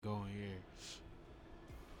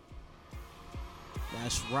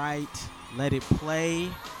That's right. Let it play.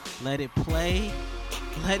 Let it play.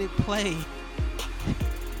 Let it play.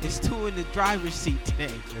 It's two in the driver's seat today.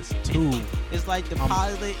 It's two. It's like the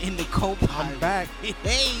pilot and the co-pilot. I'm back.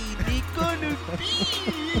 Hey, Nico on the beat.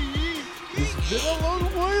 It's been a long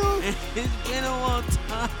while. It's been a long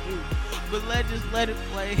time. But just let it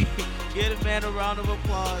play. Give a man a round of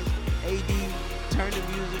applause. AD, turn the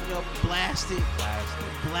music up. Blast it. Blast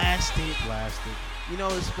it. Blast it. You know,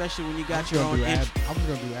 especially when you got your own intro. I'm just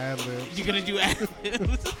going to do ad-libs. You're going to do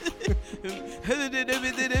ad-libs?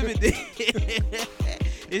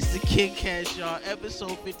 It's the Kid Cash, y'all.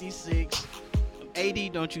 Episode 56.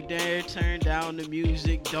 AD, don't you dare turn down the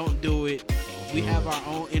music. Don't do it. We have our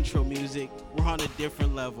own intro music. We're on a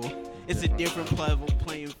different level. It's a different level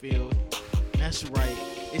playing field. That's right.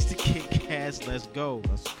 It's the Kid Cash. Let's go.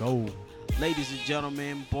 Let's go. Ladies and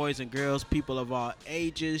gentlemen, boys and girls, people of all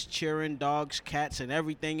ages, children, dogs, cats, and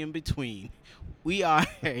everything in between. We are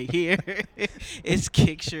here. It's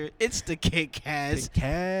Kickture. It's the Kickcast.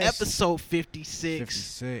 Episode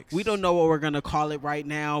 56. We don't know what we're going to call it right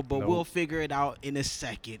now, but we'll figure it out in a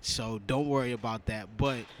second. So don't worry about that.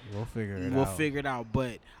 But we'll figure it out.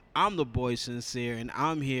 But I'm the boy Sincere, and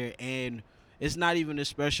I'm here. And it's not even a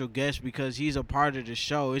special guest because he's a part of the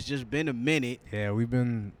show. It's just been a minute. Yeah, we've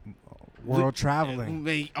been world traveling.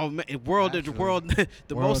 World, the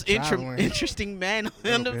most interesting man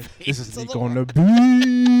on the face. This is Nico on the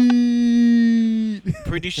beat.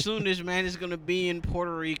 Pretty soon, this man is going to be in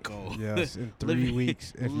Puerto Rico. Yes, in 3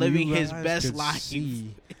 weeks. Living his best life.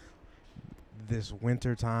 See this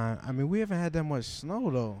winter time. I mean, we haven't had that much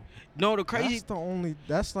snow, though. No, the crazy.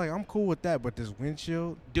 That's like, I'm cool with that, but this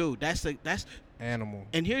windshield. Dude, that's animal.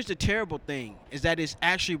 And here's the terrible thing, is that it's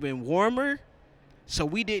actually been warmer. So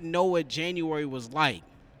we didn't know what January was like.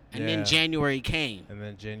 And then January came. And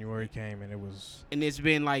it was. And it's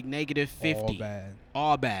been like negative 50.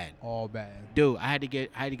 All bad. Dude, I had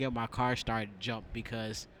to get my car started jump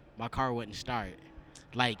because my car wouldn't start.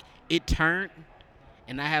 Like, it turned,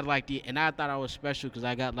 and I had and I thought I was special because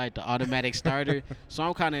I got like the automatic starter. So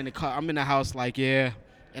I'm kind of in the car. I'm in the house like, yeah.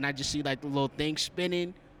 And I just see like the little thing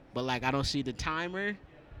spinning, but like I don't see the timer.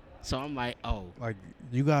 So I'm like, oh. Like,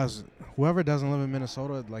 you guys, whoever doesn't live in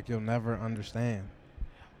Minnesota, like, you'll never understand.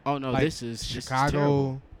 Oh, no, like, this is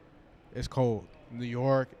Chicago is cold. New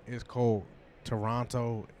York is cold.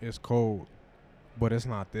 Toronto is cold. But it's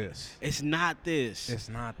not this. It's not this.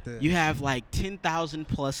 You have, like, 10,000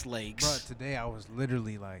 plus lakes. Bro, today I was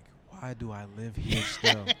literally like, why do I live here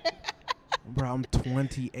still? Bro, I'm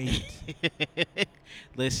 28.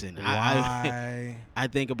 Listen, why? I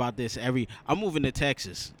think about this I'm moving to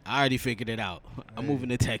Texas. I already figured it out. I'm moving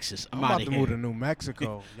to Texas. I'm about to move to New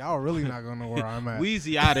Mexico. Y'all really not gonna know where I'm at.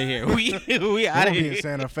 Weezy out of here. We out of here. In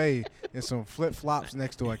Santa Fe in some flip flops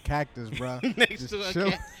next to a cactus, bro.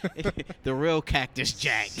 The real Cactus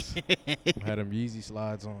Jack. Had them Yeezy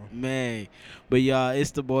slides on. Man, but y'all,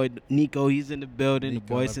 it's the boy Nico. He's in the building. The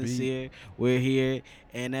boy Sincere. We're here,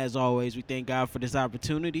 and as always, we thank God for this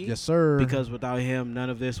opportunity. Yes, sir. Because without him, none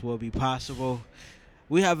of this will be possible.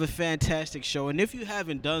 We have a fantastic show, and if you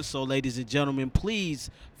haven't done so, ladies and gentlemen, please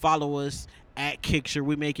follow us at Kickture.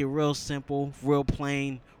 We make it real simple, real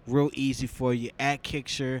plain, real easy for you. At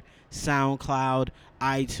Kickture, SoundCloud,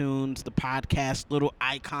 iTunes, the podcast little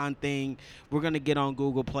icon thing. We're going to get on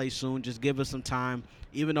Google Play soon. Just give us some time,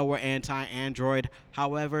 even though we're anti-Android.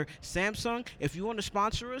 However, Samsung, if you want to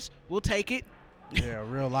sponsor us, we'll take it. Yeah,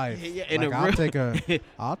 real life. Yeah,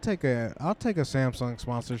 I'll take a Samsung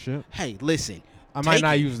sponsorship. Hey, listen. I might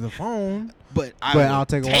not use the phone, but I'll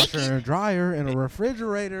take a washer and a dryer and a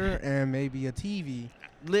refrigerator and maybe a TV.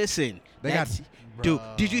 Listen, dude,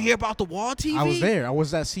 did you hear about the wall TV? I was there. I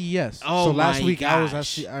was at CES. Oh, so last week gosh. I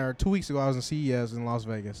was at 2 weeks ago I was in CES in Las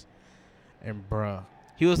Vegas, and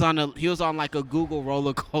he was on like a Google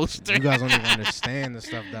roller coaster. You guys don't even understand the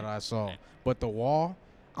stuff that I saw. But the wall,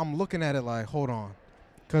 I'm looking at it like, hold on,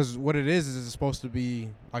 because what it is it's supposed to be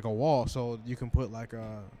like a wall, so you can put like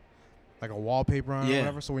a wallpaper on it or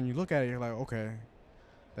whatever. So when you look at it, you're like, okay,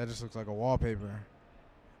 that just looks like a wallpaper.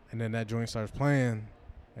 And then that joint starts playing,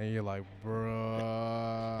 and you're like,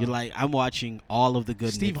 bruh. You're like, I'm watching all of the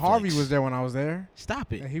good Steve Netflix. Harvey was there when I was there.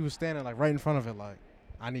 Stop it. And he was standing like right in front of it like,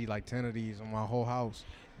 I need like 10 of these in my whole house.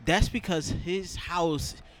 That's because his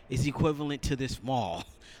house is equivalent to this mall.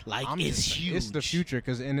 Like, it's huge. It's the future.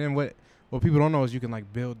 And then what people don't know is you can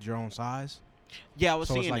like build your own size. Yeah, I was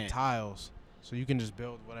seeing So it's like that. tiles. So you can just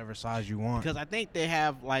build whatever size you want. Because I think they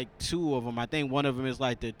have like two of them. I think one of them is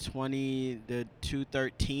like the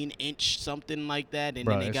 213 inch something like that, and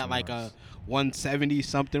then they got like a 170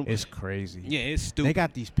 something. It's crazy. Yeah, it's stupid. They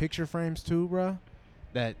got these picture frames too, bro,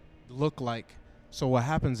 that look like So what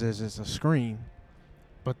happens is it's a screen,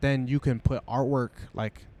 but then you can put artwork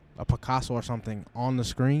like a Picasso or something on the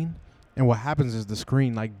screen, and what happens is the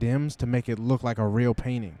screen like dims to make it look like a real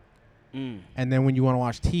painting. And then when you want to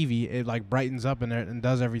watch TV, it like brightens up in there and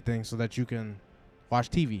does everything so that you can watch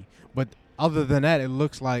TV. But other than that, it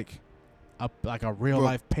looks like a real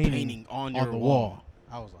life painting on the wall.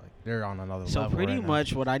 I was like, they're on another level. So pretty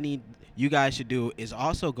much what I need you guys should do is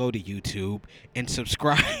also go to YouTube and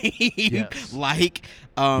subscribe, Yes. like,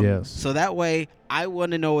 Yes. so that way I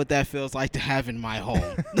want to know what that feels like to have in my home.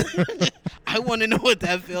 I want to know what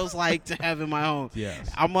that feels like to have in my home.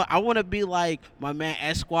 Yes. I want to be like my man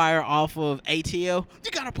Esquire off of ATL.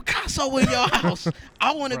 You got a Picasso in your house.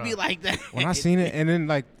 I want to be like that. When I seen it, and then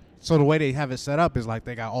like, so the way they have it set up is like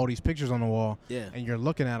they got all these pictures on the wall, Yeah. and you're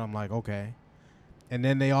looking at them like, okay, and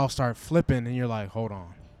then they all start flipping, and you're like, hold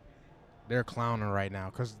on, they're clowning right now,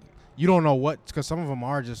 because you don't know because some of them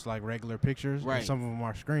are just like regular pictures, Right. and some of them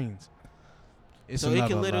are screens. It's So it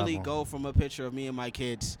another can literally level. go from a picture of me and my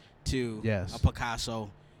kids to Yes. a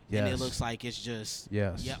Picasso, and it Yes. looks like it's just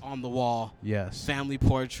Yes. on the wall, Yes. family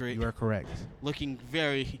portrait, You are correct. looking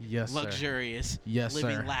very Yes, sir. luxurious, Yes,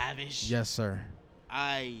 living sir. lavish. Yes, sir.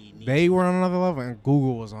 I need They were on another level, and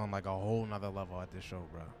Google was on like a whole nother level at this show,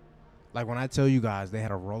 bro. Like when I tell you guys, they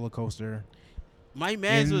had a roller coaster. my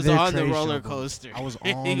man in was their on the trade show roller booth. coaster. I was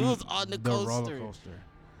on. He was on the coaster. roller coaster.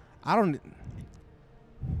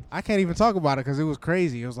 I can't even talk about it because it was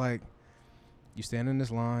crazy. It was like you stand in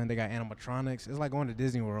this line. They got animatronics. It's like going to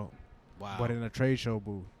Disney World, Wow, but in a trade show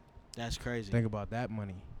booth. that's crazy. Think about that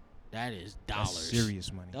money. That is That's dollars.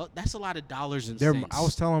 serious money. That's a lot of dollars and They're- cents. I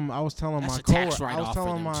was telling That's my a tax coworker. I write-off was for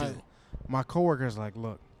telling them too. my coworkers like,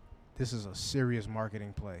 look, this is a serious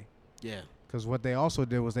marketing play. Yeah. Because what they also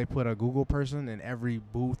did was they put a Google person in every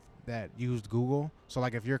booth that used Google. So,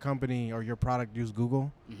 like, if your company or your product used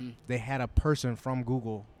Google, Mm-hmm. they had a person from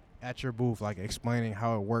Google at your booth, like, explaining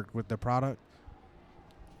how it worked with the product.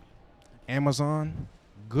 Amazon,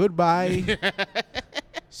 goodbye.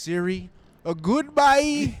 Siri, a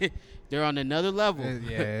goodbye. They're on another level.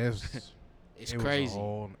 It's It's it was a crazy.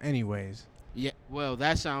 anyways. Yeah, well,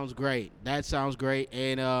 that sounds great. That sounds great.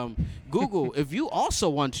 And Google, if you also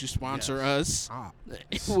want to sponsor us,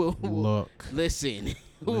 we'll Look. listen.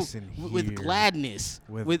 Listen with here. gladness.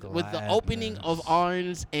 With the opening of gladness.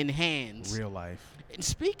 arms and hands. Real life. And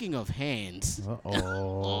speaking of hands,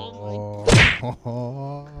 Uh-oh.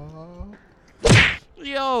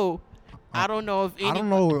 yo, I don't know if I don't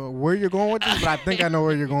know where you're going with this, but I think I know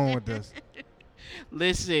where you're going with this.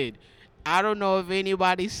 Listen, I don't know if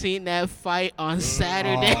anybody's seen that fight on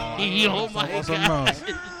Saturday. Oh my god!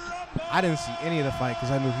 I didn't see any of the fight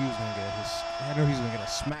because I knew he was gonna get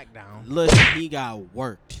a smackdown. Listen, he got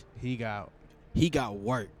worked. He got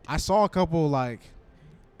worked. I saw a couple like.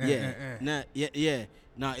 Yeah.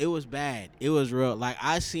 No, it was bad. It was real. Like,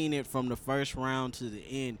 I seen it from the first round to the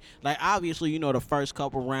end. Like, obviously, the first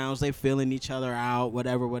couple rounds, they feeling each other out,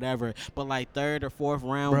 whatever. But, like, third or fourth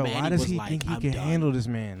round, Bro, Manny why does was he like, think he I'm can done. handle this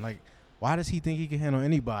man? Like, why does he think he can handle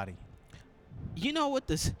anybody? You know what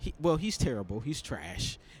he's terrible. He's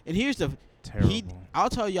trash. And here's the... Terrible. I'll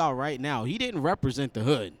tell y'all right now, he didn't represent the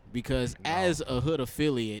hood because as a hood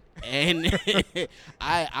affiliate, and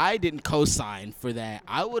I didn't co-sign for that.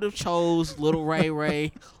 I would have chose Little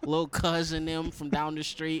Ray, Little Cousin them from down the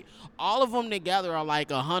street. All of them together are like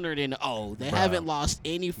 100-0. They haven't lost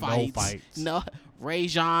any fights. No fights. No, Ray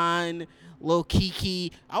Jean, Lil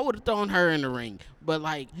Kiki. I would have thrown her in the ring, but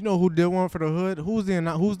like, You know who did one for the hood? Who's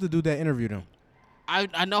the dude that interviewed him?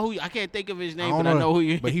 I know who. I can't think of his name, don't but I know who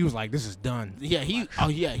you. But he was like, "This is done." Yeah, he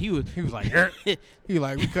was. He was like,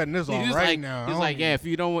 "We cutting this off right now." He's like, yeah, if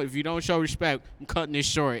you don't show respect, I'm cutting this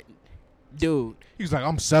short, dude. He was like,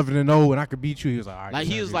 "I'm 7-0 and I could beat you." He was like, "All right." Like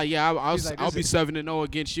he was like, yeah, I'll He's like, be this is- 7-0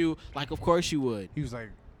 against you. Like, of course you would. He was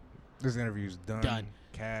like, "This interview's done. Done.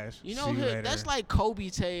 Cash. You know, see you later." that's like Kobe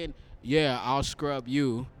saying, yeah, I'll scrub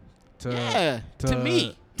you. To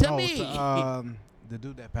me. The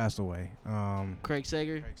dude that passed away, Craig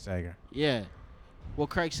Sager. Craig Sager. Yeah. Well,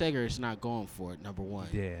 Craig Sager is not going for it. Number one.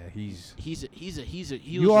 Yeah,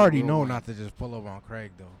 You already know not to just pull up on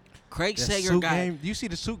Craig though. Craig That Sager suit got game. You see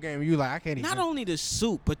the suit game, you like I can't even. not only the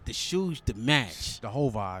suit but the shoes to match. The whole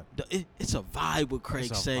vibe. It's a vibe with Craig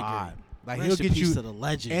It's a Sager. vibe. Like Rest he'll in get peace you to the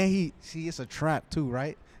legend. and it's a trap too,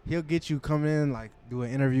 right? He'll get you come in like do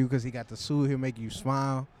an interview because he got the suit. He'll make you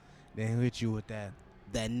smile. Then he'll hit you with that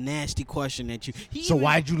nasty question that you. So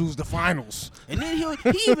why'd you lose the finals? And then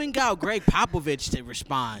he even got Greg Popovich to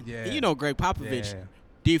respond. Yeah. And you know Greg Popovich, Yeah.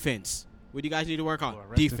 defense. What do you guys need to work on? Well,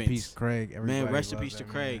 rest Defense. in peace, Craig. Everybody Man, rest in loves peace to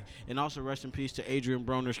that Craig. man. And also rest in peace to Adrien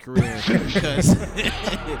Broner's career.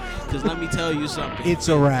 Because let me tell you something. It's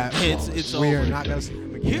a wrap. It's we over. are not gonna see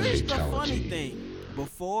him again. Here's the funny thing.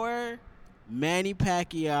 Before Manny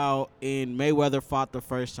Pacquiao and Mayweather fought the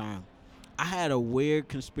first time, I had a weird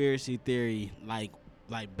conspiracy theory like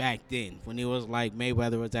back then when it was like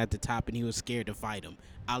Mayweather was at the top and he was scared to fight him.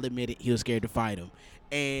 I'll admit it, he was scared to fight him.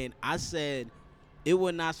 And I said it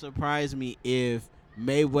would not surprise me if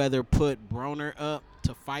Mayweather put Broner up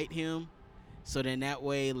to fight him, so then that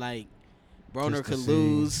way, like, Broner could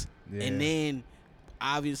lose. Yeah. And then,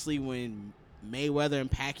 obviously, when Mayweather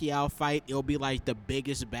and Pacquiao fight, it'll be, like, the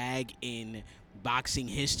biggest bag in boxing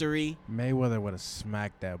history. Mayweather would have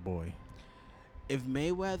smacked that boy. If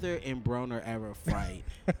Mayweather and Broner ever fight,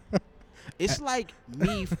 it's like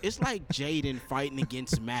Jaden fighting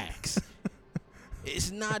against Max.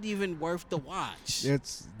 It's not even worth the watch.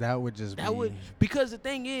 Because the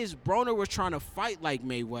thing is, Broner was trying to fight like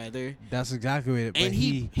Mayweather. That's exactly it. And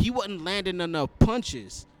he wasn't landing enough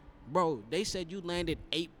punches. Bro, they said you landed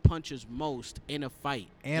 8 punches most in a fight.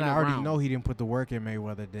 And I already know he didn't put the work in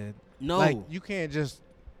Mayweather did. No. Like, you can't just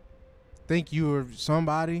think you were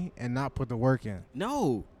somebody and not put the work in.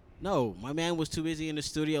 No. My man was too busy in the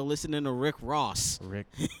studio listening to Rick Ross.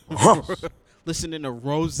 Listening to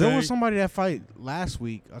Rose. There was somebody that fight last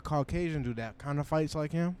week, a Caucasian dude that kind of fights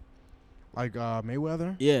like him, like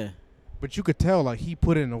Mayweather. Yeah. But you could tell, like, he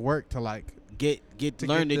put in the work to, like, to get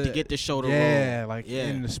the shoulder roll. Yeah, like,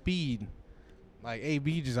 in the speed. Like,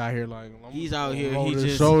 AB just out here, like, he's out here. He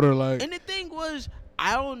just shoulder, like. And the thing was,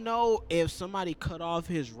 I don't know if somebody cut off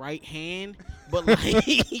his right hand, but like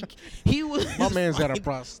he was. My man's like, got a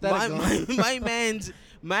prosthetic. My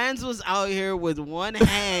man's was out here with one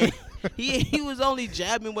hand. He was only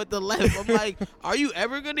jabbing with the left. I'm like, are you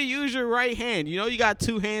ever gonna use your right hand? You know you got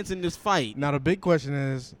 2 hands in this fight. Now the big question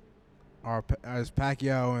is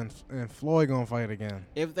Pacquiao and Floyd gonna fight again?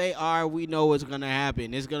 If they are, we know what's gonna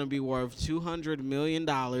happen. It's gonna be worth $200 million.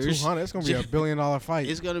 It's gonna be $1 billion fight.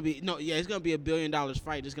 It's gonna be it's gonna be $1 billion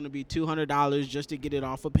fight. It's gonna be $200 just to get it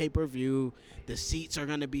off of pay-per-view. The seats are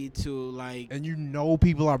gonna be to like, and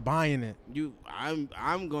people are buying it.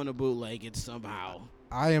 I'm gonna bootleg it somehow.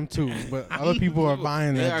 I am too, but other people are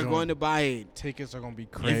buying that. They are going to buy it. Tickets are going to be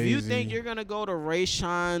crazy. If you think you're going to go to Ray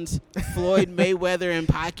Sean's Floyd Mayweather and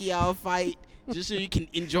Pacquiao fight just so you can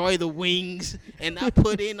enjoy the wings and not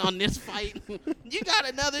put in on this fight, you got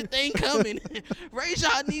another thing coming. Ray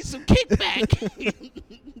Sean needs some kickback.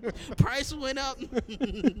 Price went up.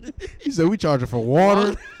 He said, we charging for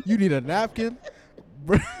water. You need a napkin.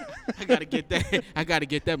 I gotta get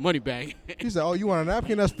that money back. He said, oh, you want a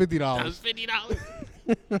napkin? That's $50. That's $50.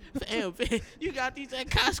 Damn, you got these at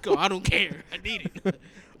Costco. I don't care. I need it.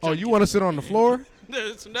 Oh, you want to sit on the floor?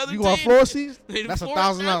 There's another. You want floor seats? That's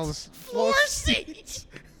 $1,000. Floor seats.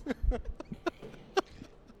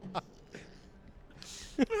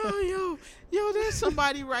 Oh, yo, there's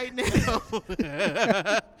somebody right now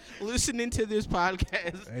listening to this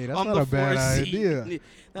podcast. Hey, that's on not the a bad idea.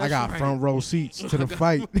 I got front row seats to the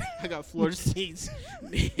fight. I got floor seats.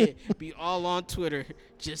 Be all on Twitter,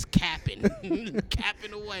 just capping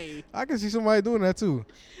away. I can see somebody doing that too.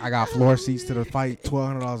 I got floor seats to the fight,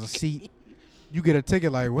 $1,200 a seat. You get a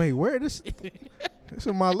ticket like, wait, where this? This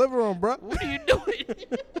in my living room, bro. What are you doing?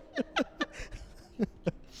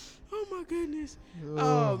 Oh my goodness.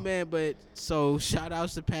 Oh man, but so shout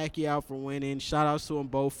outs to Pacquiao for winning. Shout outs to them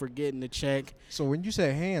both for getting the check. So when you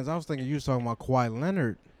said hands, I was thinking you was talking about Kawhi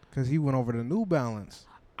Leonard because he went over to New Balance.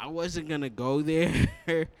 I wasn't gonna go there,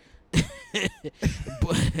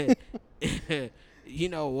 but you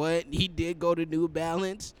know what? He did go to New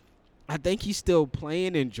Balance. I think he's still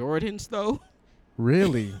playing in Jordans though.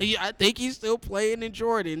 Really? Yeah, I think he's still playing in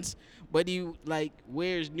Jordans, but he like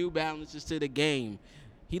wears New Balances to the game.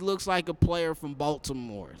 He looks like a player from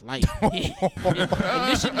Baltimore. Like, and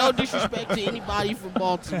this is no disrespect to anybody from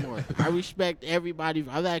Baltimore. I respect everybody.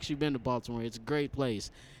 I've actually been to Baltimore. It's a great place.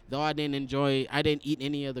 Though I didn't eat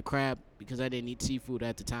any of the crab because I didn't eat seafood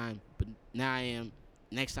at the time. But now I am.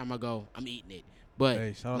 Next time I go, I'm eating it. But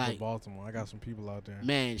hey, shout out to Baltimore. I got some people out there.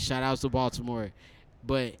 Man, shout outs to Baltimore.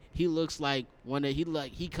 But he looks like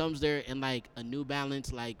he comes there in like a New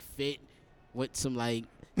Balance like fit with some like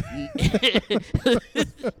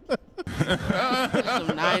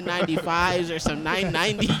some 995s or some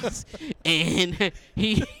 990s, and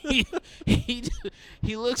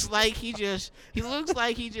he looks like he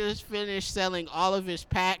just finished selling all of his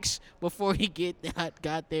packs before he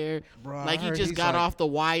got there. Bro, like he just got off the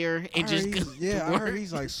wire and just I heard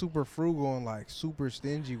he's like super frugal and like super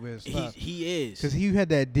stingy with stuff. He is, because he had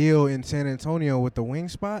that deal in San Antonio with the wing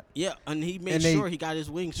spot. Yeah, and he made sure he got his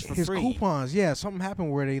wings for his free. Coupons. Yeah, something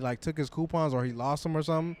happened where they like took his coupons or he lost them or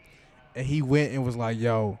something, and he went and was like,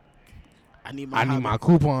 "Yo, I need my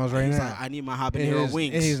coupons right now. Like, I need my habanero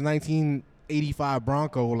wings." In his 1985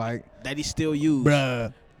 Bronco, like that he still used,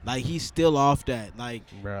 bruh. Like he's still off that, like,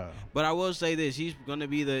 bruh. But I will say this: he's gonna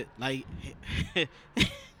be the like.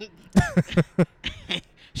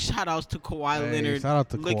 Shout outs to Kawhi Leonard, shout out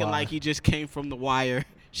to looking Kawhi. like he just came from the wire.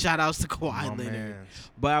 Shout outs to Kawhi Leonard.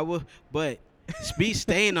 But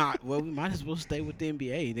staying on. Well, we might as well stay with the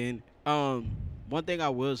NBA then. One thing I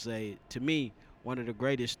will say, to me, one of the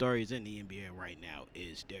greatest stories in the NBA right now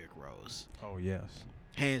is Derrick Rose. Oh yes,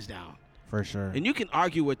 hands down, for sure. And you can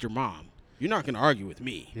argue with your mom. You're not gonna argue with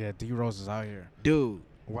me. Yeah, D Rose is out here, dude.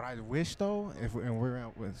 What I wish though,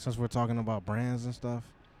 since we're talking about brands and stuff,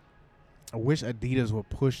 I wish Adidas would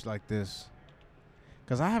push like this,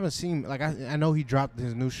 because I haven't seen, like, I know he dropped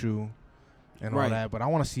his new shoe and all that, but I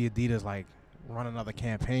want to see Adidas like run another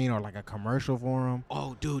campaign or like a commercial for him.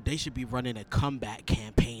 Oh, dude, they should be running a comeback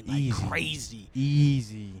campaign like crazy.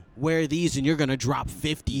 Easy. Wear these and you're gonna drop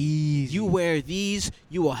 50. Easy. You wear these,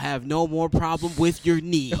 you will have no more problem with your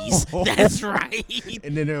knees. That's right.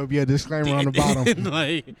 And then there will be a disclaimer on the bottom.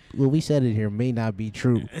 Like, well, we said it here may not be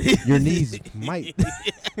true. Your knees might.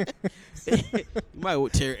 You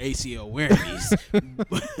might tear ACL wearing these.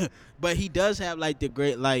 But he does have like the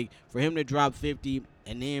great, like, for him to drop 50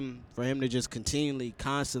 and then for him to just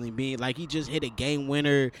constantly being like, he just hit a game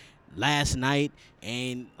winner last night,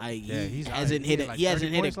 and like he hasn't hit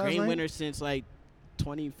a game winner since like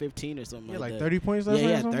 2015 or something. Yeah, like that. 30 points last night.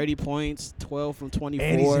 Yeah, 30 points, 12 from 24.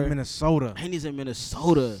 And he's in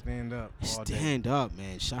Minnesota. Stand up,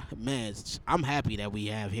 man. Man, I'm happy that we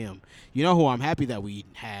have him. You know who I'm happy that we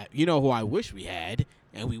have? You know who I wish we had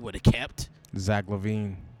and we would have kept? Zach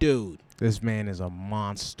LaVine. Dude. This man is a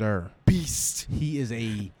monster. Beast. He is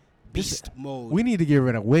a beast mode. We need to get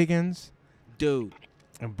rid of Wiggins. Dude.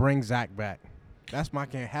 And bring Zach back. That's my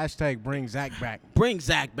can. Hashtag bring Zach back. Bring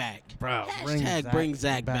Zach back. Bro, bring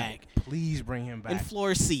Zach back. Please bring him back. And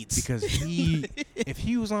floor seats. Because if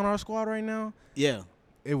he was on our squad right now, yeah,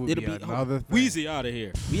 it would be another thing. Weezy out of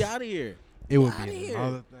here. We out of here. It would be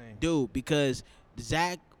another thing. Dude, because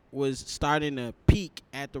Zach was starting to peak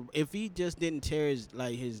at the, if he didn't tear his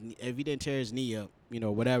knee up,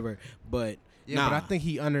 whatever. But yeah, but I think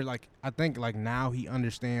now he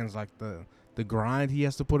understands like the grind he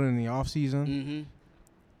has to put in the off season. Mm-hmm.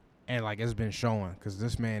 And like it's been showing, because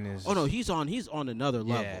this man is. Oh no, he's on another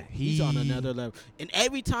level. Yeah, he's on another level. And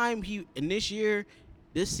every time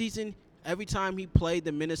this season, every time he played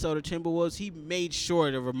the Minnesota Timberwolves, he made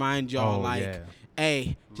sure to remind y'all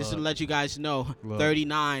hey, just to let you guys know,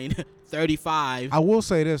 39, 35. I will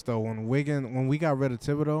say this though, when we got rid of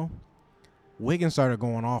Thibodeau, Wiggins started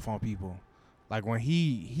going off on people. Like when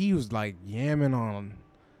he was like yamming on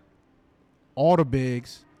all the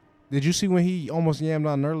bigs. Did you see when he almost yammed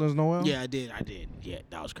on Nerlens Noel? Yeah, I did. Yeah,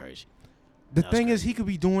 that was crazy. The thing is, he could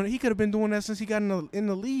have been doing that since he got in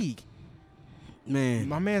the league. Man,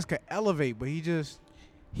 my man's could elevate, but he stands.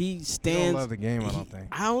 He don't love the game. I don't think.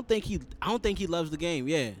 I don't think he loves the game.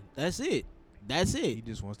 Yeah, that's it. He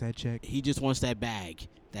just wants that check. He just wants that bag.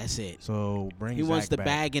 That's it. So bring. He Zach wants the back.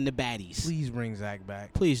 bag and the baddies. Please bring Zach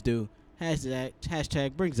back. Please do.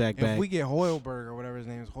 Hashtag bring Zach back. If we get Hoiberg or whatever his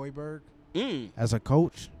name is, Hoiberg, as a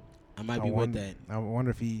coach, I might be with that. I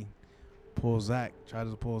wonder if he tries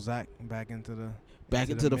to pull Zach back into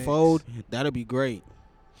the fold. That'll be great.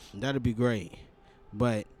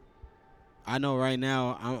 But I know right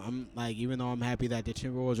now, I'm like, even though I'm happy that the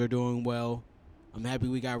Timberwolves are doing well, I'm happy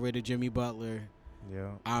we got rid of Jimmy Butler.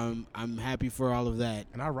 Yeah. I'm happy for all of that.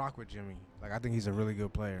 And I rock with Jimmy. Like, I think he's a really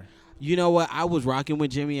good player. You know what? I was rocking with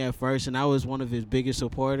Jimmy at first, and I was one of his biggest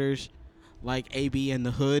supporters, like AB in the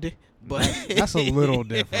hood. But that's a little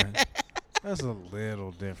different.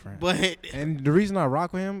 But and the reason I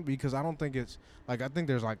rock with him, because I don't think it's like, I think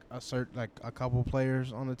there's like a couple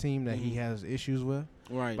players on the team that he has issues with.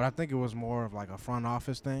 Right. But I think it was more of like a front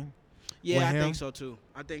office thing. Yeah, I think so too.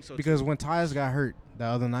 Because when Tyus got hurt the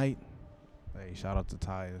other night, hey, shout out to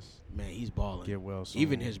Tyus. Man, he's balling. Get well soon.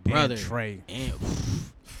 Even his brother, and Trey. And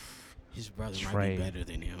his brother might be better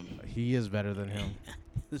than him. He is better than him.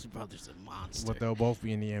 His brother's a monster. But they'll both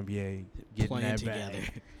be in the NBA getting playing that together.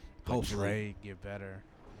 bag. Hopefully, Trey get better.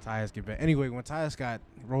 Tyus get back. Anyway, when Tyus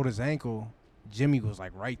rolled his ankle, Jimmy was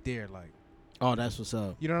like right there, like. Oh, that's what's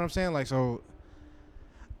up. You know what I'm saying? Like, so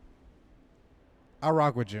I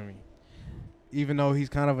rock with Jimmy, even though he's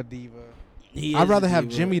kind of a diva. I'd rather have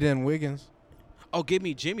Jimmy than Wiggins. Oh, give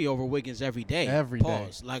me Jimmy over Wiggins every day. Every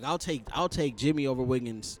Pause. day. Like I'll take Jimmy over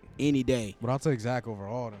Wiggins any day. But I'll take Zach over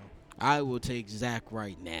all of them. I will take Zach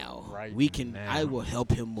right now. Now. I will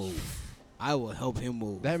help him move.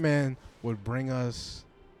 That man would bring us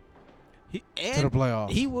to the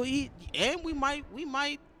playoffs. He will. And we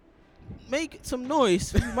might make some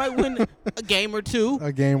noise. We might win a game or two.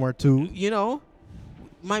 You know,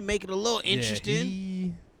 might make it a little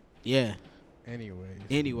interesting. Yeah.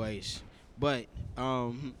 Anyways, but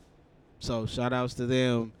so shout outs to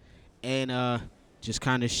them, and just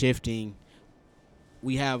kind of shifting.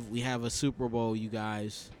 We have a Super Bowl, you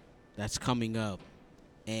guys, that's coming up,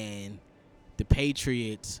 and the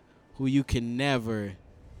Patriots, who you can never,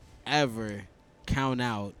 ever count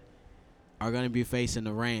out, are going to be facing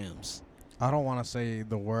the Rams. I don't want to say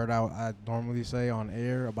the word I normally say on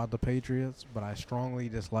air about the Patriots, but I strongly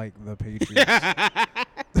dislike the Patriots.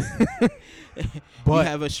 But you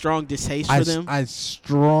have a strong distaste for them? I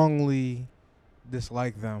strongly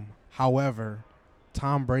dislike them. However,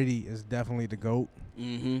 Tom Brady is definitely the GOAT.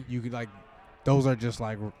 Mm-hmm. You could those are just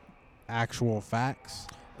actual facts.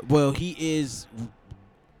 Well, he is,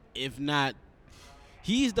 if not,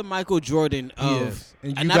 he's the Michael Jordan of. He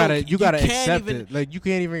is. And you gotta accept it. Like, you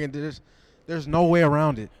can't even. There's no way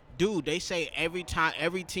around it. Dude, they say every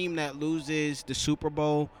team that loses the Super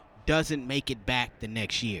Bowl doesn't make it back the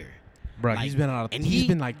next year. Bro, he's been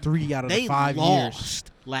 3 out of the 5 years. They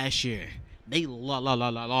lost last year. They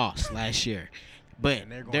lost last year. But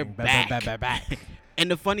they're back. And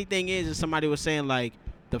the funny thing is somebody was saying,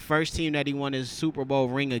 the first team that he won his Super Bowl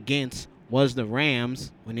ring against was the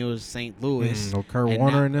Rams when it was St. Louis. Kurt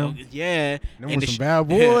Warner and them. Yeah. Them were some bad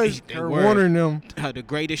boys. Kurt Warner and them. The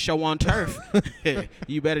greatest show on turf.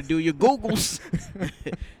 You better do your Googles.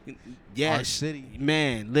 Yes. Our city.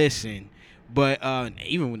 Man, listen. But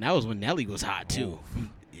even when Nelly was hot, too. Ooh.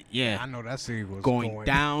 Yeah. I know that city was going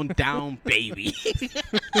down, baby.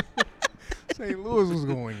 St. Louis was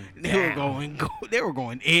going down. They were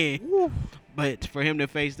going in. Woo. But for him to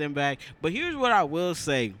face them back. But here's what I will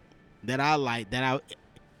say that I like.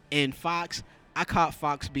 In Fox, I caught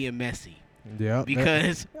Fox being messy. Yeah.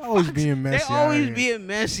 Because they're always being messy. They're always being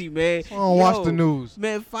messy, man. I don't watch the news.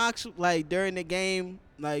 Man, Fox, during the game,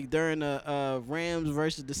 during the Rams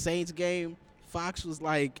versus the Saints game, Fox was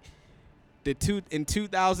in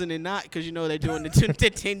 2009, because they're doing the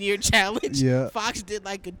 10-year challenge. Yeah. Fox did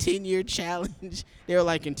a 10-year challenge. They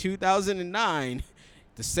were in 2009,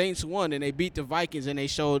 the Saints won and they beat the Vikings, and they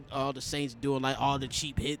showed all the Saints doing all the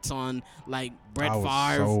cheap hits on Brett Favre.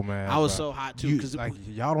 I was so mad. I was so hot too, because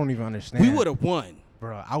y'all don't even understand. We would have won,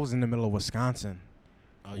 bro. I was in the middle of Wisconsin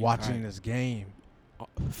watching this game.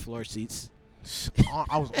 Floor seats.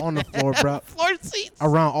 I was on the floor, bro. Floor seats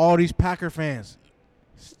around all these Packer fans.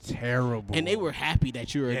 It's terrible. And they were happy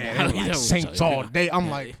that you were there. Saints all day. I'm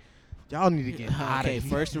y'all need to get out of here.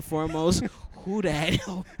 First and foremost, who that?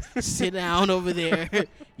 Sit down over there.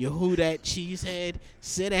 You who that cheesehead?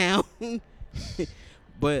 Sit down.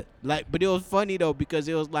 But it was funny though, because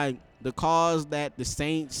it was the calls that the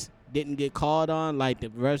Saints didn't get called on,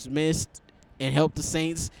 the refs missed and helped the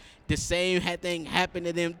Saints. The same thing happened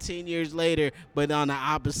to them 10 years later, but on the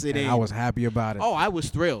opposite end. I was happy about it. Oh, I was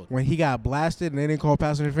thrilled. When he got blasted and they didn't call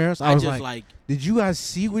pass interference, I was like, did you guys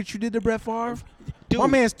see what you did to Brett Favre? Dude, my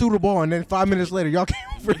man threw the ball, and then 5 minutes later, y'all came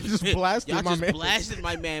over and just blasted my man. Y'all just blasted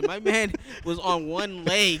my man. My man was on one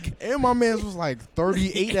leg. And my man was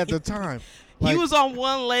 38 at the time. He was on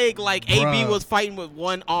one leg AB was fighting with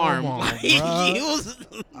one arm.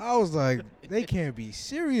 I was like, they can't be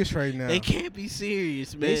serious right now. They can't be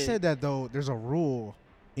serious, man. They said that, though, there's a rule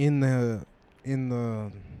in the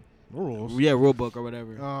rules. Yeah, rule book or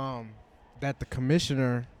whatever. That the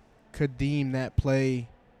commissioner could deem that play,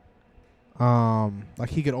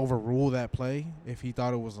 he could overrule that play if he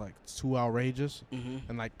thought it was too outrageous,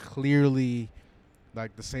 and clearly, the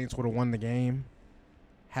Saints would have won the game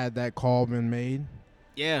had that call been made.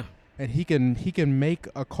 Yeah. And he can make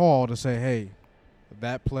a call to say, hey,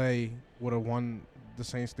 that play would have won the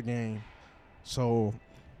Saints the game. So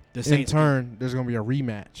in turn, there's gonna be a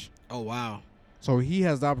rematch. Oh wow. So he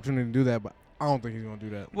has the opportunity to do that, but I don't think he's going to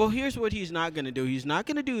do that. Well, here's what he's not going to do. He's not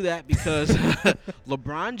going to do that because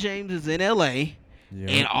LeBron James is in L.A. Yep.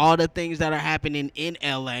 And all the things that are happening in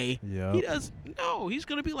L.A. Yep. He's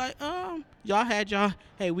going to be y'all had y'all.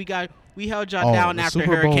 Hey, we held y'all down after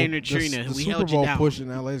Hurricane Katrina. The Super Bowl push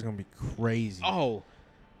in L.A. is going to be crazy. Oh,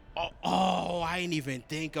 I didn't even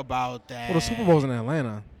think about that. Well, the Super Bowl's in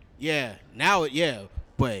Atlanta. Yeah, now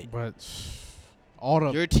but all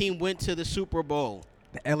the your team went to the Super Bowl.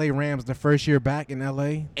 The LA Rams, the first year back in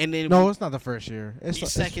LA. And then no, it's not the first year. It's the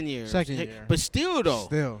second year. Second year. But still, though.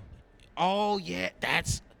 Still. Oh, yeah.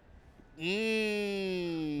 That's.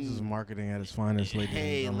 This is marketing at its finest, ladies and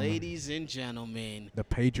gentlemen. Ladies and gentlemen. The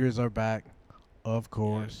Patriots are back, of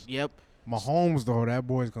course. Yep. Mahomes, though, that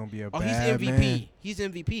boy's going to be a bad he's MVP. man. He's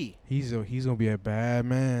MVP. He's going to be a bad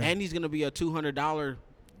man. And he's going to be a $200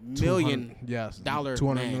 million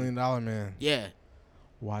 $200 million man. Yeah.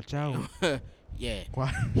 Watch out. Yeah.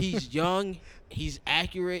 He's young. He's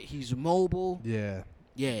accurate. He's mobile. Yeah.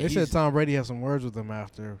 Yeah. They said Tom Brady had some words with him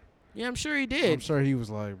after. Yeah, I'm sure he did. I'm sure he was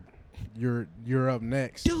like, "You're up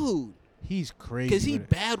next." Dude. He's crazy. Because he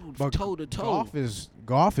battled toe to toe.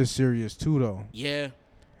 Golf is serious too, though. Yeah.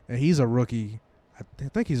 And he's a rookie. I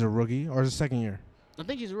think he's a rookie, or is it second year? I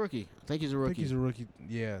think he's a rookie.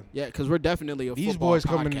 Yeah. Yeah, because we're definitely a these football boys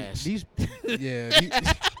podcast.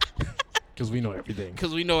 Because we know everything.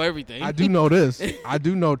 Because we know everything. I do know this. I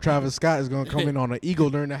do know Travis Scott is going to come in on an eagle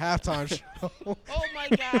during the halftime show. Oh, my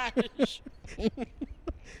gosh.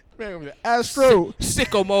 Man, Astro.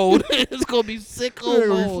 Sicko mode. It's going to be sicko mode.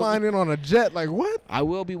 We're flying in on a jet. Like, what? I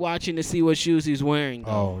will be watching to see what shoes he's wearing,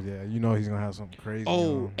 though. Oh, yeah. You know he's going to have something crazy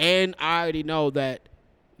on. And I already know that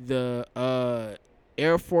the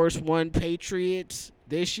Air Force One Patriots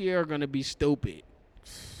this year are going to be stupid.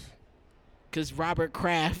 Because Robert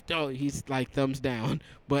Kraft, he's like thumbs down.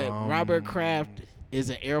 But Robert Kraft is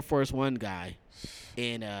an Air Force One guy.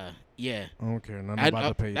 And, yeah. I don't care nothing about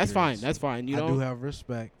the Patriots. That's fine. I do have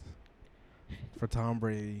respect for Tom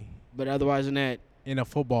Brady. But otherwise than that. In a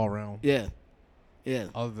football realm. Yeah. Yeah.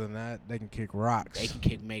 Other than that, they can kick rocks. They can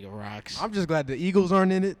kick mega rocks. I'm just glad the Eagles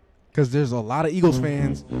aren't in it. Because there's a lot of Eagles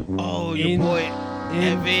fans. Oh, your boy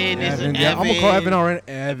Evan. Yeah, I'm going to call Evan already.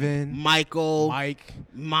 Evan. Michael.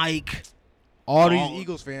 Mike. All these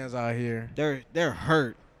Eagles fans out here. They're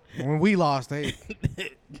hurt. When we lost, they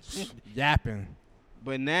yapping.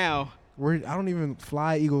 But now. I don't even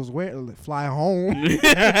fly Eagles fly home.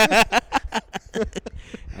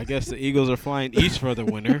 I guess the Eagles are flying east for the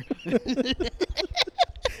winter.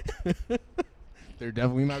 They're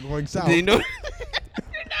definitely not going south. They're not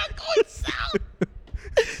going south.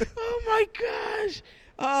 Oh, my gosh.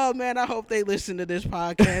 Oh, man, I hope they listen to this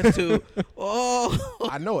podcast, too. Oh.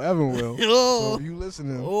 I know Evan will. Oh. So you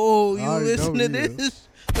listening. Oh, you listen to this?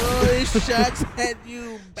 Oh, it's shots at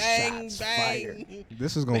you. Bang, shots bang. Fired.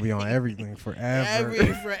 This is going to be on everything forever.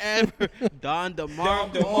 Forever. Don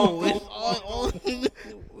DeMarco. It's all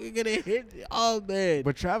we're going to hit. Oh, man.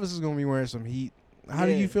 But Travis is going to be wearing some heat. How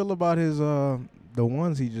do you feel about his those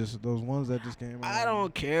ones that just came out? I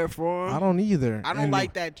don't care for him. I don't either. I don't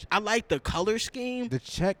like that. I like the color scheme. The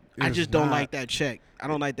check. I just don't like that check. I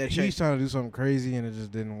don't like that check. He's trying to do something crazy and it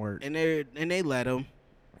just didn't work. And they let him.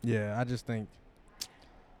 Yeah, I just think.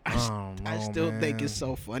 I still think it's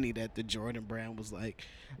so funny that the Jordan brand was like,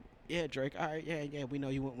 yeah, Drake, all right, yeah, we know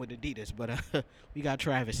you went with Adidas, but we got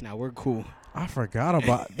Travis now. We're cool. I forgot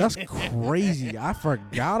about that's crazy. I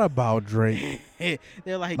forgot about Drake.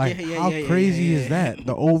 They're like how crazy is that?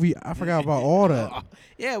 The OV, I forgot about all that.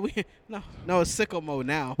 Yeah, no, it's sicko mode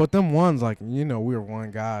now. But them ones, like, we were one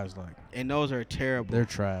guys, like, and those are terrible. They're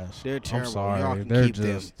trash. They're terrible. I'm sorry. Y'all can They're keep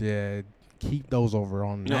just them. keep those over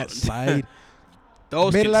on that side.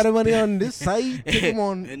 Those made a lot of money on this side. Leave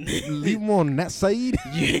them on that side.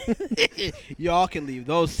 Y'all can leave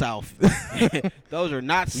those south. Those are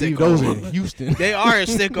not sicko. Leave those in Houston. They are a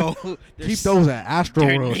sicko. Keep those at Astro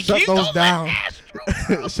World. Shut those down.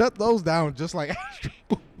 Shut those down just like Astro.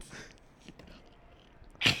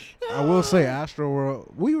 I will say Astro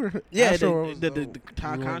World. We were the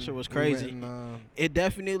concert was crazy. It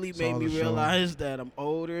definitely made me realize that I'm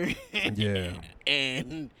older. Yeah.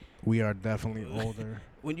 And we are definitely older.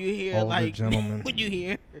 When you hear gentlemen. When you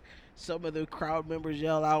hear some of the crowd members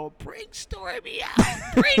yell out, "Bring Stormy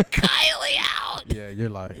out! Bring Kylie out!" Yeah,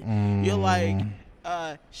 you're like, you're like,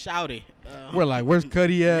 shout it. We're like, where's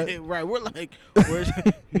Cuddy at? Right, we're like, where's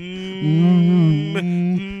like,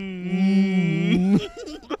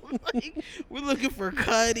 we're looking for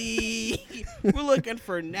Cuddy. We're looking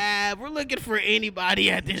for Nav. We're looking for anybody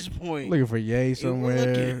at this point. Looking for Ye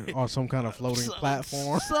somewhere on some kind of floating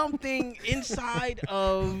platform. Something inside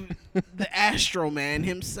of the Astro Man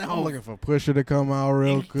himself. I'm looking for Pusha to come out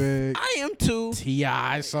real quick. I am too.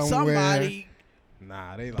 T.I. somewhere. Somebody.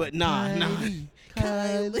 Nah, they like. But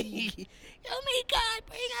Kylie. Oh my God!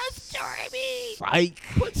 Bring out Stormy. Psych.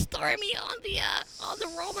 Put Stormy on the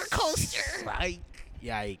roller coaster. Psych.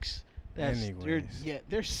 Yikes. Anyways.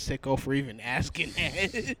 They're sicko for even asking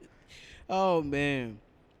that. Oh man.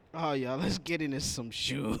 Oh y'all, let's get into some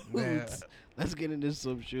shoes. Yeah. Let's get into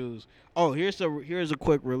some shoes. Oh, here's a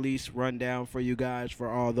quick release rundown for you guys for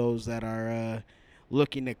all those that are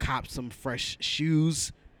looking to cop some fresh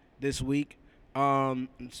shoes this week.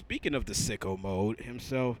 Speaking of the sicko mode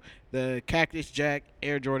himself, the Cactus Jack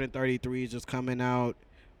Air Jordan 33s is coming out.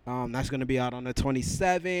 That's gonna be out on the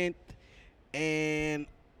 27th, and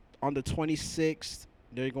on the 26th,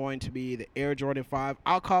 they're going to be the Air Jordan 5.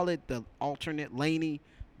 I'll call it the alternate Laney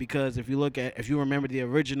because if you remember the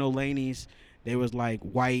original Laneys, they was like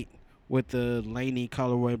white with the Laney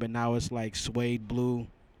colorway, but now it's like suede blue.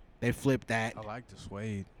 They flipped that. I like the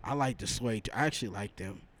suede. I like the suede. I actually like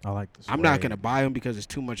them. I like the suede. I'm not going to buy them because it's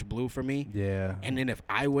too much blue for me. Yeah. And then if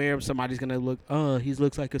I wear them, somebody's going to look, he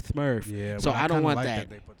looks like a Smurf. Yeah. So I don't want like that.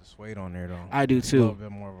 They put the suede on there, though. I do, too. A little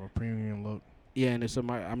bit more of a premium look. Yeah,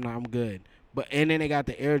 and I'm good. And then they got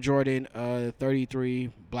the Air Jordan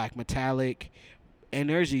 33 black metallic, and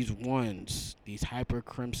there's these ones, these hyper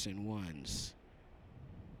crimson ones.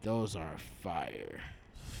 Those are fire.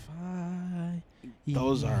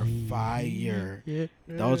 Those are fire.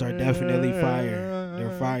 Those are definitely fire.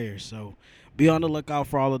 They're fire. So be on the lookout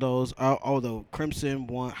for all of those. The crimson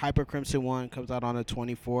one, hyper crimson one, comes out on the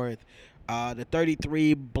 24th. The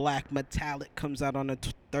 33 black metallic comes out on the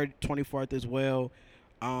 24th as well.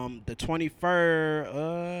 The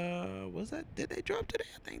 21st, was that? Did they drop today?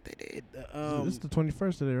 I think they did. This is the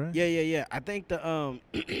 21st today, right? Yeah. I think the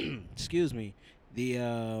excuse me, the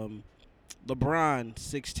LeBron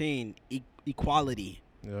 16 equality.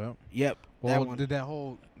 Yeah. Yep. Well, that one. did the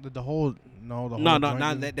whole No,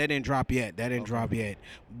 joint that didn't drop yet. That didn't drop yet.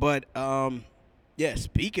 But yeah.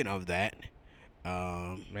 Speaking of that,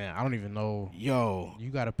 man, I don't even know. Yo,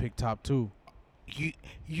 You got to pick top two.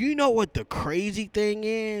 You know what the crazy thing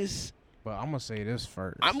is? But I'm gonna say this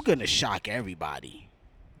first. I'm gonna shock everybody.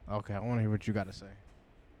 Okay, I want to hear what you got to say.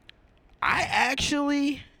 I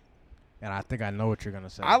actually, And I think I know what you're gonna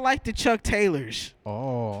say. I like the Chuck Taylors.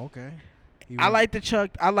 Oh, okay. I like the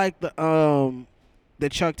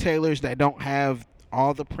Chuck Taylors that don't have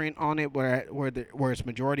all the print on it, where it's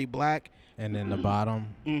majority black. And then the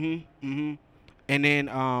bottom. And then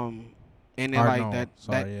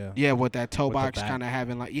with that toe With the box back. kind of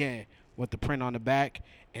having with the print on the back.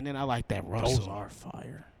 And then I like that Russell. Those are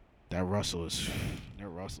fire. That Russell is. That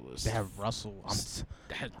Russell.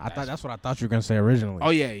 I thought that's what I thought you were gonna say originally.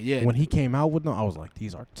 Oh yeah. When he came out with them, I was like,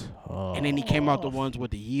 these are tough. And then he came out the ones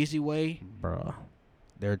with the Yeezy way. Bruh,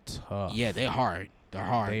 they're tough. Yeah, they're hard. They're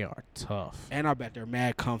hard. They are tough. And I bet they're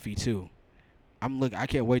mad comfy too. I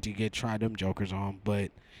can't wait to try them jokers on.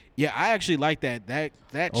 But yeah, I actually like that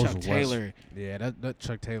Chuck Taylor. Yeah, that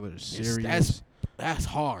Chuck Taylor is serious. That's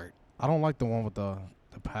hard. I don't like the one with the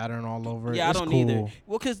pattern all over it. Yeah, it's I don't cool. either.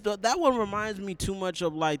 Well, because that one reminds me too much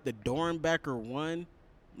of like the Dornbecker one.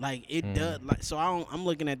 Like it does. Like so, I'm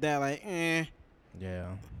looking at that like, eh. Yeah.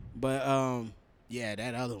 But yeah,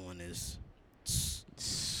 that other one is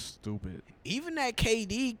stupid. Even that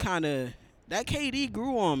KD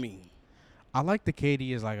grew on me. I like the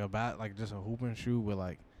KD as like just a hooping shoe, but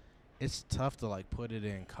like it's tough to like put it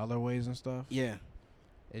in colorways and stuff. Yeah.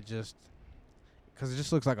 It just because it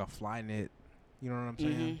just looks like a fly knit. You know what I'm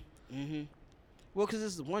saying? Mm-hmm. Well, because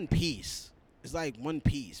it's one piece. It's like one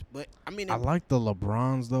piece. But, I mean... I like the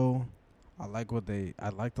LeBrons, though. I like the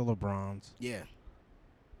LeBrons. Yeah.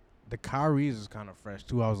 The Kyries is kind of fresh,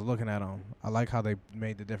 too. I was looking at them. I like how they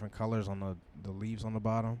made the different colors on the leaves on the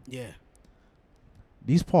bottom. Yeah.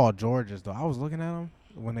 These Paul Georges, though, I was looking at them.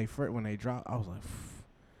 When they dropped, I was like,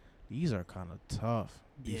 these are kind of tough.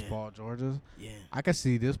 These Paul Georges. Yeah. I could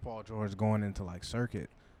see this Paul George going into, like, circuit.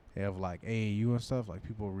 They have like AAU and stuff. Like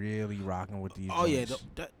people really rocking with these. Oh joints.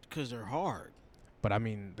 yeah, because they're hard. But I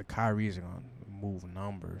mean, the Kyries are gonna move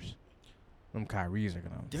numbers. Them Kyries are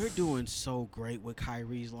gonna. They're doing so great with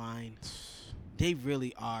Kyrie's line. They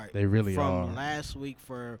really are. They really are. From last week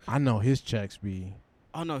I know his checks be.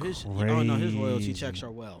 His loyalty checks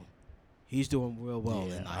are well. He's doing real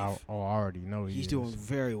well in life. I already know he's doing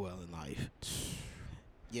very well in life.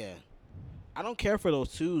 Yeah, I don't care for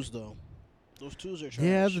those twos though. Those twos are trash.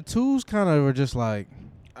 Yeah, the twos kind of are just like.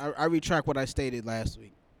 I retract what I stated last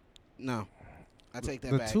week. No, I take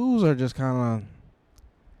that back. The twos are just kind of.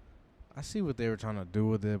 I see what they were trying to do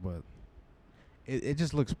with it, but it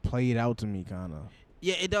just looks played out to me, kind of.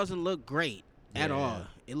 Yeah, it doesn't look great at all.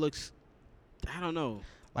 It looks. I don't know.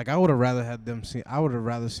 Like I would have rather had them see. I would have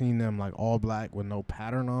rather seen them like all black with no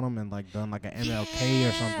pattern on them and like done like an MLK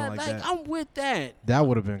or something like that. I'm with that. That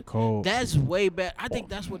would have been cold. That's way better. I think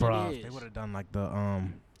that's what it is. They would have done like the I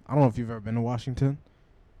don't know if you've ever been to Washington.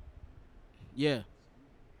 Yeah,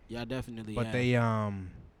 I definitely. But have.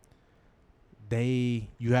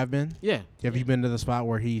 You have been? Yeah. Have you been to the spot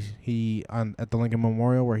where he on at the Lincoln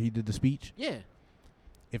Memorial where he did the speech? Yeah.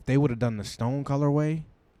 If they would have done the stone colorway,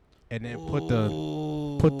 and then put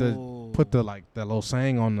the like the little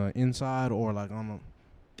saying on the inside or like on the.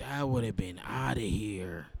 That would have been out of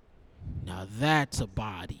here. Now that's a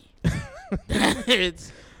body.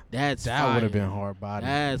 That would have been hard body.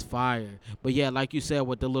 That's fire. But yeah, like you said,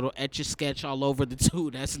 with the little etch a sketch all over the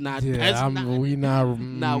two, that's not. Yeah, that's we not.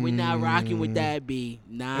 No, we not rocking with that. B.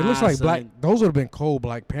 Nah. It looks like son. black. Those would have been cold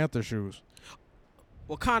Black Panther shoes.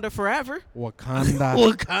 Wakanda forever. Wakanda.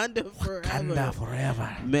 Wakanda forever. Wakanda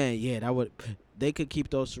forever. Man, yeah, that would. They could keep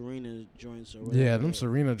those Serena joints. Or yeah, them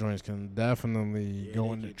Serena joints can definitely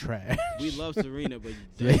go in the trash. We love Serena, but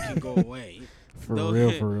they can go away. For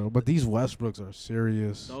real. But these Westbrooks are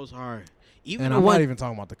serious. Those are. Even and I'm not even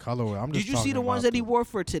talking about the colorway. I'm just. Did you see the ones that he wore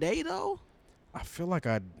for today though? I feel like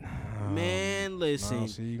man, listen. No,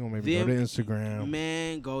 see, you gonna maybe go to Instagram.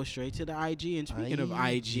 Man, go straight to the IG. And speaking of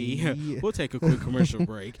IG, we'll take a quick commercial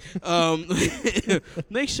break.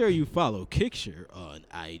 Make sure you follow Kickture on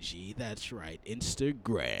IG. That's right,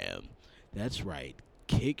 Instagram. That's right,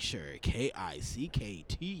 Kickture, KICKTURE,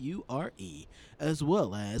 as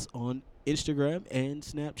well as on Instagram and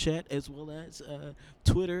Snapchat, as well as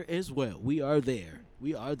Twitter as well. We are there.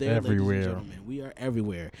 We are there, everywhere. ladies and gentlemen. We are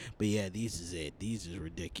everywhere. But yeah, these is it. These is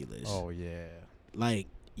ridiculous. Oh yeah. Like,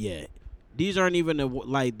 yeah. These aren't even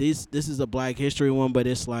this is a Black History one, but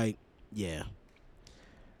it's like, yeah.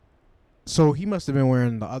 So he must have been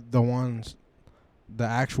wearing the ones, the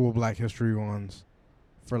actual Black History ones,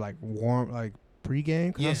 for like warm, like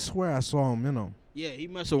pregame. Cause I swear I saw him in them. Yeah, he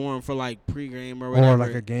must have worn them for like pregame or whatever. Or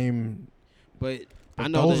like a game. But I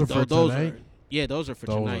know those are for tonight. Yeah, those are for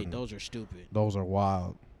tonight. Those are stupid. Those are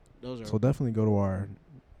wild. So definitely go to our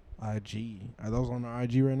IG. Are those on our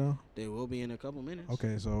IG right now? They will be in a couple minutes.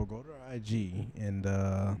 Okay, so go to our IG, and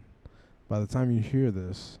by the time you hear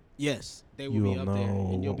this, yes, they will be up there,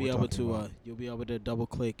 and you'll be able to double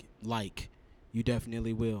click like. You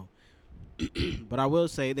definitely will. But I will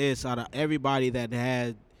say this: out of everybody that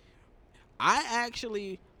had,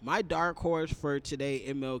 my dark horse for today,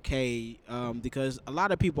 MLK, because a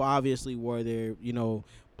lot of people obviously wore their,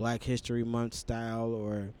 Black History Month style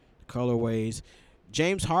or colorways.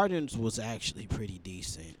 James Harden's was actually pretty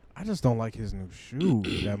decent. I just don't like his new shoe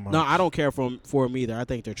that much. No, I don't care for them either. I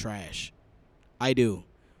think they're trash. I do.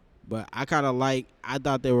 But I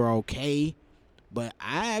thought they were okay. But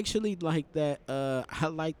I actually like that. I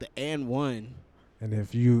like the N1.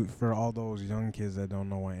 And for all those young kids that don't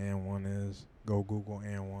know what N1 is, go Google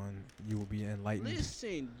N1. You will be enlightened.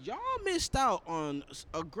 Listen, y'all missed out on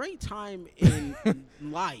a great time in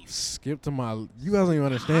life. Skip to you guys don't even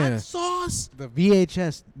understand. Hot sauce. The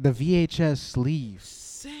VHS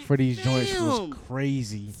sleeves for these joints was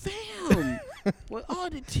crazy. Fam. With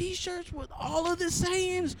all the T-shirts with all of the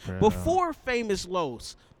sayings. Before Famous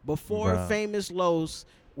Los. Famous Los.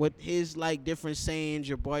 With his different sayings,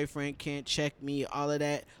 your boyfriend can't check me, all of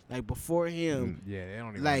that. Before him, yeah, they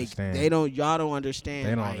don't even understand. Y'all don't understand.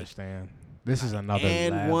 They don't understand. This is another.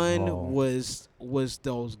 And one was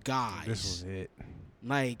those guys. This was it.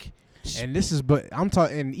 And this is, but I'm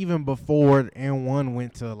talking even before N1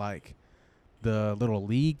 went to the little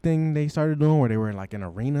league thing they started doing where they were in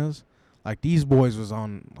arenas. These boys was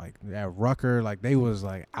on at Rucker, they was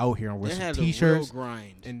out here with some T-shirts a real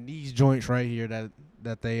grind. And these joints right here that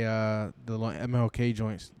they the MLK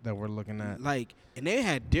joints that we're looking at. And they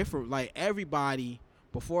had different everybody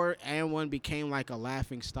before N1 became a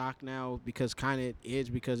laughing stock now because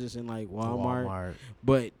it's in Walmart.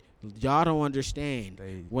 But y'all don't understand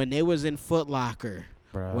when they was in Foot Locker.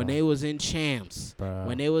 Bruh. When they was in Champs, Bruh.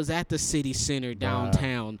 When they was at the City Center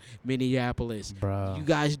downtown Minneapolis, Bruh. You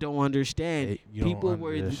guys don't understand. People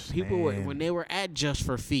were when they were at Just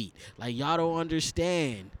for Feet. Y'all don't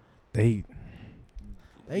understand. They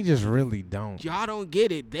just really don't. Y'all don't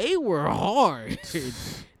get it. They were hard.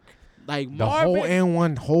 The whole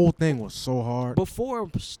N1 whole thing was so hard. Before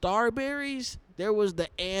Starberries, there was the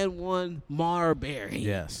N1 Marberry.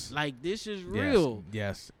 Yes. This is real.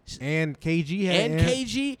 Yes. And KG had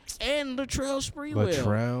KG and Latrell Sprewell.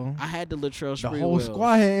 Latrell. I had the Latrell Sprewell. The whole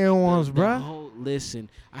squad had N1s, bruh. Listen,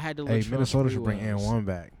 I had the Latrell Hey, Minnesota Sprewells. should bring N1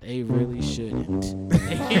 back. They really shouldn't.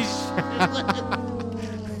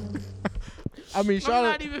 I mean,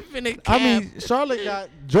 Charlotte. I'm not even finna cap. Charlotte got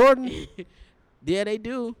Jordan. Yeah, they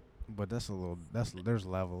do. But there's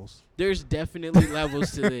levels. There's definitely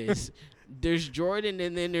levels to this. There's Jordan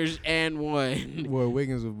and then there's N1. Well,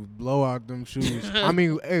 Wiggins would blow out them shoes. I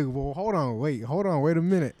mean, hey, well, hold on, wait a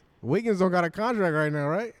minute. Wiggins don't got a contract right now,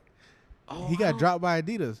 right? He got dropped by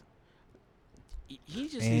Adidas. He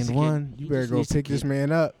just And needs to one. Get, You he better just go needs to pick this get-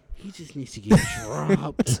 man up. He just needs to get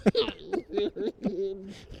dropped.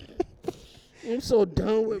 I'm so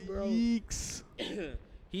done with bro. Yeeks.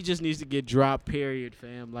 He just needs to get dropped. Period,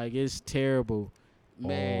 fam. Like it's terrible,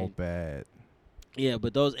 man. All bad. Yeah,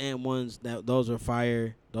 but those and ones those were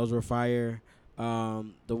fire. Those were fire. The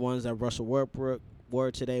ones that Russell Westbrook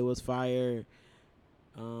wore today was fire.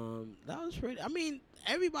 That was pretty. I mean,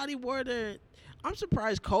 everybody wore their. I'm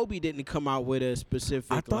surprised Kobe didn't come out with a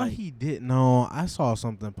specific. I thought he did. No, I saw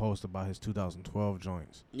something post about his 2012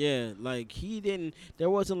 joints. Yeah, like he didn't. There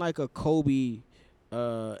wasn't like a Kobe,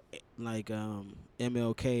 like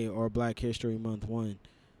MLK or Black History Month one,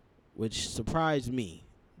 which surprised me.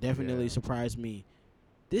 Definitely surprised me.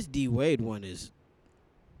 This D Wade one is.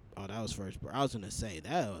 Oh, that was first. I was gonna say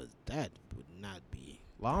that would not be.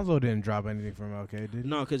 Lonzo didn't drop anything from LK, did he?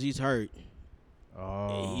 No, because he's hurt.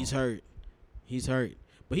 Oh. He's hurt. He's hurt.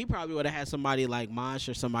 But he probably would have had somebody like Mosh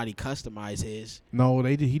or somebody customize his. No,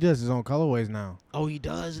 he does his own colorways now. Oh, he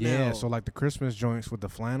does now. Yeah, so like the Christmas joints with the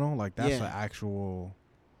flannel, like that's Yeah. an actual.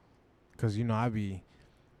 Cause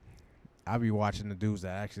I be watching the dudes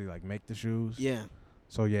that actually like make the shoes. Yeah.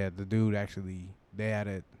 So yeah, the dude actually they had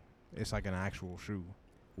it. It's like an actual shoe.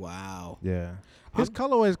 Wow. Yeah. His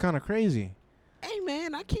colorway is kind of crazy. Hey,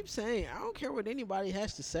 man, I keep saying, I don't care what anybody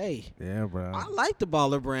has to say. Yeah, bro. I like the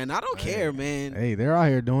Baller brand. I don't care, man. Hey, they're out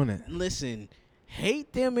here doing it. Listen,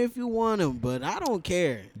 hate them if you want them, but I don't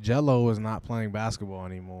care. Jello is not playing basketball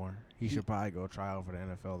anymore. He should probably go try out for the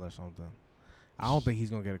NFL or something. I don't think he's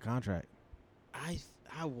gonna get a contract.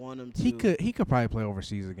 I want him to. He could probably play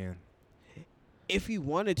overseas again. If he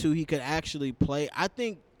wanted to, he could actually play.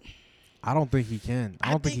 I don't think he can.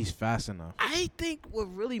 I don't think he's fast enough. I think what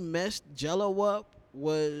really messed Jello up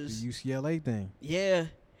was The UCLA thing. Yeah,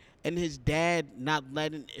 and his dad not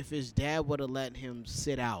letting. If his dad would have let him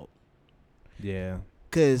sit out, Yeah.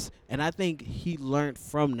 and I think he learned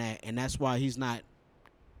from that, and that's why he's not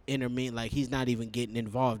like he's not even getting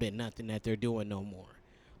involved in nothing that they're doing no more.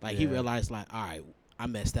 Like he realized, like, all right, I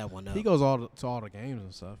messed that one up. He goes to all the games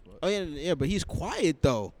and stuff. But Oh yeah, but he's quiet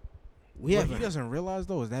though. what he doesn't realize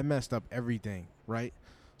though is that messed up everything, right?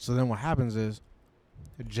 So then what happens is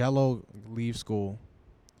Jello leaves school,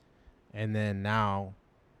 and then now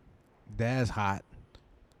Dad's hot.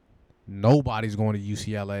 Nobody's going to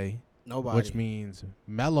UCLA. Nobody. Which means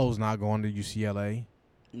Melo's not going to UCLA.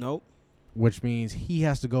 Nope. Which means he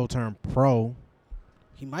has to go turn pro.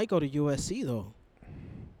 He might go to USC though.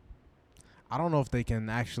 I don't know if they can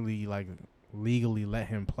actually like legally let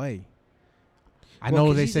him play. I Well, know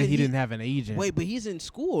 'cause they he's said in- he he- didn't have an agent. Wait, but he's in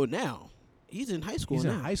school now. He's in high school He's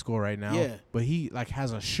now. in high school right now. Yeah. But he like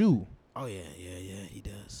has a shoe. Oh yeah, he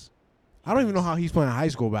does. I don't even know how he's playing high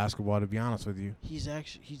school basketball, to be honest with you. He's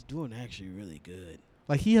doing really good.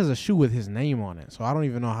 Like he has a shoe with his name on it, so I don't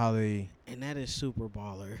even know how they. And that is super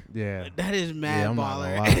baller. Yeah. That is mad I'm not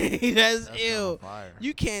baller. gonna lie. That's That's ill. kinda fire.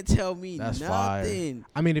 You can't tell me That's fire. nothing.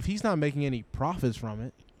 I mean, if he's not making any profits from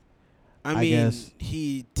it, I I mean, guess-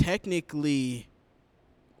 he technically,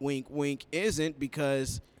 wink, wink, isn't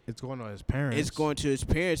because it's going to his parents. it's going to his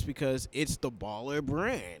parents because it's the Baller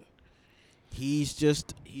brand. He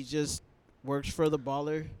just works for the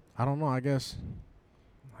Baller. I don't know. I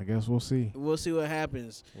guess we'll see. We'll see what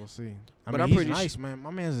happens. We'll see. I But mean, I'm he's pretty nice, man. My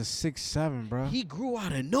man's a 6'7", bro. He grew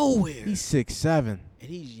out of nowhere. He's 6'7". And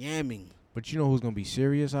he's yamming. But you know who's gonna be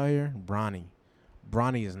serious out here? Bronny.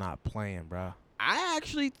 Bronny is not playing, bro. I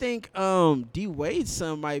actually think D Wade's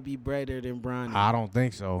son might be better than Bronny. I don't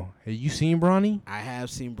think so. Hey, you seen Bronny? I have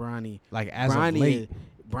seen Bronny. Like as Bronny of late,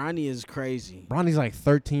 Bronny is crazy. Bronny's like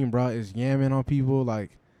 13, bro. Is yamming on people like,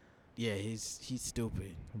 Yeah, he's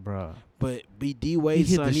stupid. bro. But D He Wade's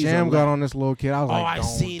hit son, the he's sham a guard on this little kid. I was Oh, like, I don't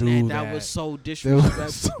seen do that. That was so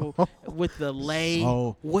disrespectful. With the lay.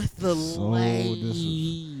 With the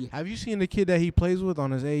lay. Have you seen the kid that he plays with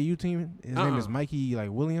on his AAU team? His name is Uh-uh. Mikey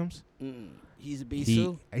Williams. He's a beast He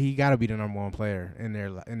too. got to be the number one player in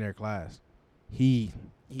their class. He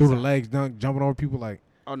He's threw the out. legs, dunk, jumping over people like.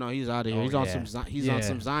 Oh no, he's out of here. Oh, He's on some. He's on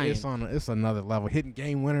some Zion. It's another level. Hitting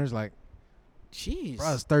game winners like. Jeez.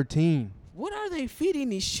 Bro, it's 13. What are they feeding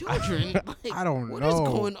these children? Like, I don't What know. is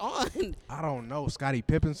going on? I don't know. Scottie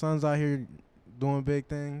Pippen's son's out here doing big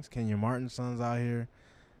things. Kenyon Martin's son's out here.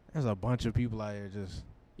 There's a bunch of people out here just.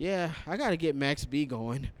 Yeah, I gotta get Max B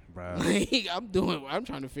going. Bro. Like, I'm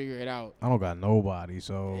trying to figure it out. I don't got nobody,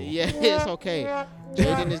 so. Yeah, it's okay.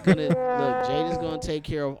 Jaden's gonna take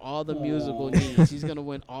care of all the musical needs. He's gonna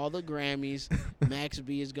win all the Grammys. Max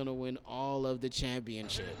B is gonna win all of the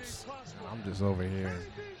championships. I'm just over here.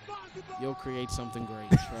 You'll create something great.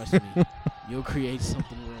 Trust me. You'll create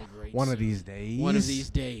something real great. right. One soon. of these days. One of these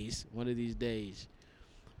days. One of these days.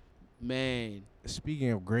 Man. Speaking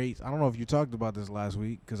of greats, I don't know if you talked about this last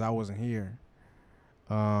week because I wasn't here.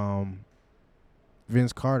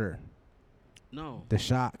 Vince Carter. No. The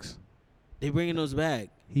Shocks. They bringing those back.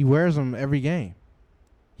 He wears them every game.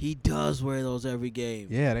 He does wear those every game.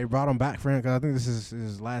 Yeah, they brought him back for him because I think this is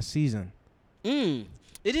his last season. It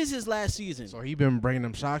is his last season. So he been bringing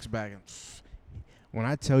them Shocks back. And when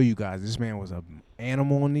I tell you guys, this man was an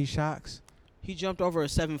animal in these Shocks. He jumped over a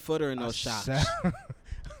 7-footer in those shots.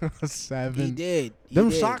 7. He did. Them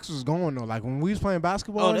Shocks was going though. Like when we was playing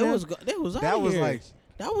basketball. Oh, that was that was like.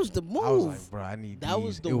 That was the move. I was like, bro, I need that these.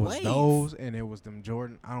 Was the it was wave. those, and it was them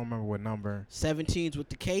Jordan. I don't remember what number. 17s with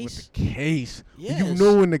the case. With the case. Yes. You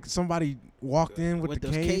know when somebody walked in with the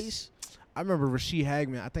case? case? I remember Rasheed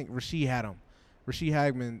Hagman. I think Rasheed had him. Rasheed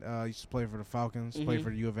Hagman used to play for the Falcons, played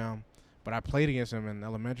for the U of M. But I played against him in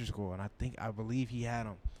elementary school, and I believe he had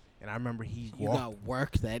him. And I remember You got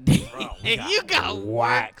work that day. Bro, you got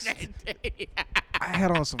waxed that day. I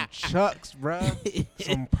had on some Chucks, bro.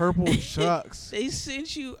 Some purple Chucks. They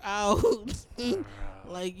sent you out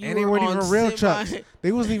like you and they were weren't on even real Chucks.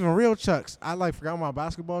 They wasn't even real Chucks. I forgot my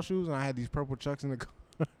basketball shoes, and I had these purple Chucks in the car.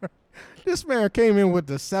 This man came in with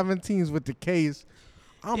the 17s with the case.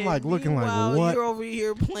 I'm like looking like, what? You're over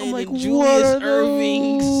here playing like, in Julius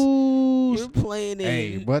Irving's. You're those? playing in.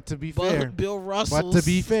 Hey, but to be fair, Bill Russell's. But to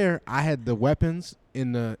be fair, I had the weapons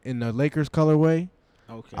in the Lakers colorway.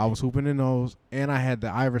 Okay. I was hooping in those, and I had the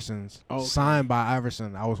Iversons signed by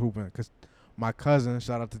Iverson. I was hooping because my cousin,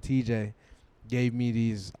 shout out to TJ, gave me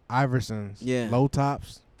these Iversons, low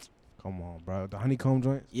tops. Come on, bro, the honeycomb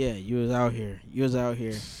joints. Yeah, you was out here.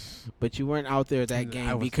 But you weren't out there that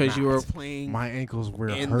game because you were playing. My ankles were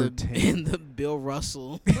hurting. In the Bill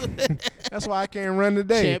Russell. That's why I can't run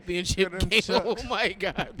today. Championship game. Oh, my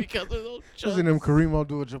God. Because of those Chucks. Listen to him, Kareem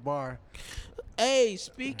Abdul-Jabbar. Hey,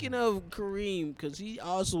 speaking of Kareem, because he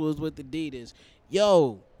also was with Adidas.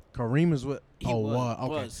 Yo. Kareem is with. He was. I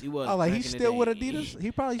was like, he's still with Adidas?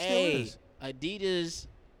 He probably still is. Adidas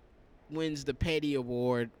wins the Petty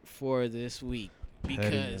Award for this week.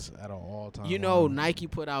 Because at an all-time you know Nike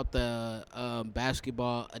put out the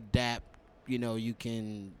basketball adapt. You know you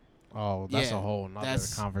can. Oh, that's a whole nother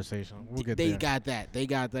conversation. We'll get there. They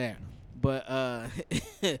got that. But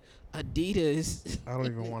Adidas. I don't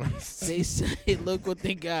even want to. They say, look what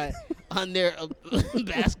they got on their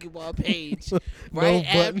basketball page. Right,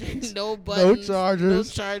 no buttons, no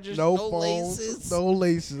chargers, no phones, no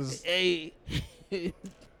laces. Hey.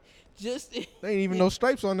 They ain't even no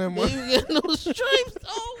stripes on them. They ain't got no stripes.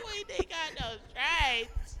 Oh wait, they got no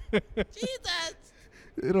stripes. Jesus.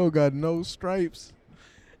 It don't got no stripes.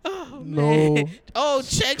 Oh no. Man. Oh,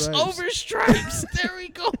 checks over stripes. There we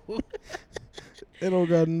go. It don't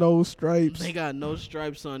got no stripes. They got no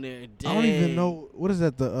stripes on there. Dang. I don't even know what is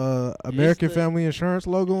that. The American Family Insurance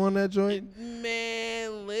logo on that joint.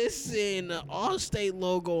 Man, listen, the Allstate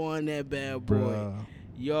logo on that bad boy. Bruh.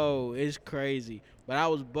 Yo, it's crazy. But I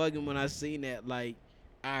was bugging when I seen that. Like,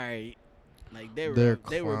 all right, like they were.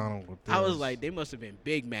 I was like, they must have been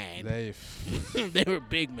big mad. They were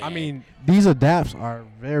big mad. I mean, these adapts are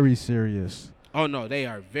very serious. Oh no, they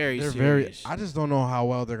are very serious. I just don't know how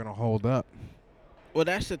well they're gonna hold up. Well,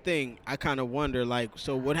 that's the thing. I kind of wonder, like,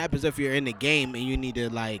 so what happens if you're in the game and you need to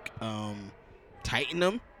like tighten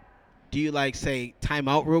them? Do you like say time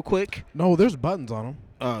out real quick? No, there's buttons on them.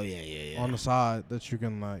 Oh yeah. On the side that you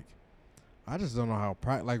can like. I just don't know how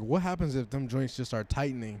like what happens if them joints just start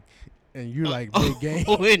tightening, and you're like mid game.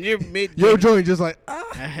 When you're mid, your joint just like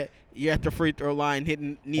you're at the free throw line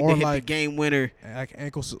need to hit the game winner. Like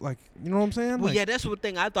ankle, like you know what I'm saying? Well, like, yeah, that's one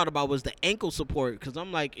thing I thought about was the ankle support because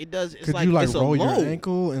I'm like it does. It's could like you like it's roll a low. your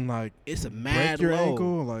ankle and like it's a mad break your low.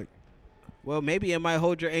 ankle like. Well, maybe it might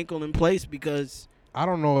hold your ankle in place because I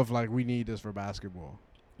don't know if like we need this for basketball.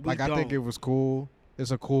 I think it was cool. It's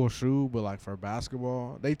a cool shoe, but like for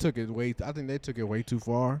basketball, they took it way. I think they took it way too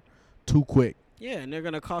far, too quick. Yeah, and they're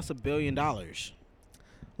gonna cost $1 billion.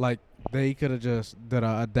 Like they could have just did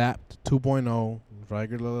a Adapt 2.0,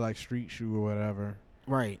 regular like street shoe or whatever.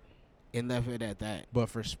 Right, and left it at that. But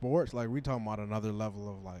for sports, like we talking about another level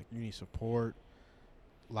of like you need support,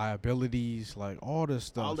 liabilities, like all this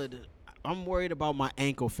stuff. All of the. I'm worried about my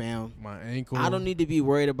ankle, fam. My ankle. I don't need to be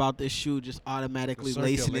worried about this shoe just automatically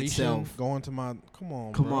lacing itself. Going to my. Come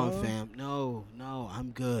on, fam. No,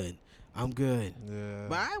 I'm good. Yeah.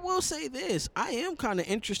 But I will say this: I am kind of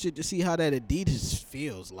interested to see how that Adidas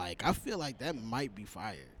feels like. I feel like that might be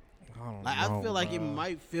fire. don't Like know, I feel like it bruh.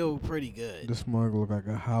 might feel pretty good. This mug look like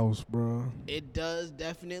a house, bro. It does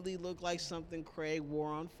definitely look like something Craig wore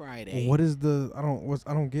on Friday. What is the? I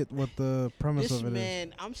don't get what the premise This of it is.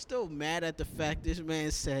 man, I'm still mad at the fact this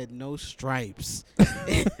man said no stripes.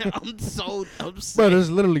 I'm upset. Bro, there's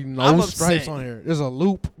literally I'm no stripes upset. on here. There's a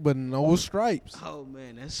loop, but no stripes. Oh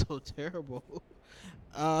man, that's so terrible.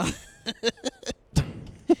 Uh,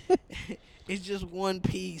 it's just one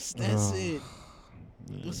piece. That's Ugh. it.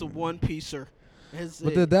 It's a one piecer. That's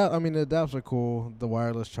But it. the adapts are cool. The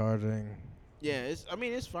wireless charging. Yeah, it's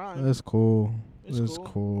fine. It's cool. It's It's cool.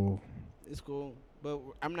 cool. It's cool. But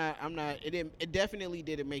I'm not it definitely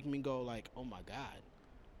didn't make me go like, "Oh my god.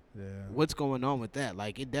 Yeah. What's going on with that?"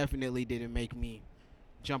 Like it definitely didn't make me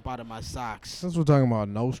jump out of my socks. Since we're talking about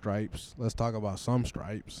no stripes, let's talk about some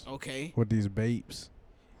stripes Okay. with these Bapes.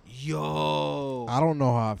 Yo. I don't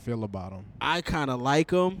know how I feel about them. I kind of like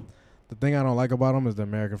them. The thing I don't like about them is the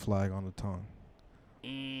American flag on the tongue.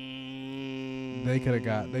 They could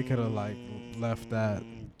have like left that.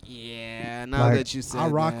 Yeah, now Like, that you said I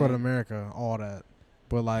rock that. with America, all that,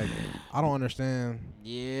 but like I don't understand.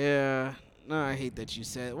 Yeah. No, I hate that you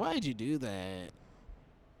said. Why did you do that?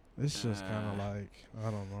 It's just kind of like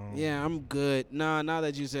I don't know. Yeah, I'm good. Nah, now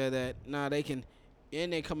that you said that, they can.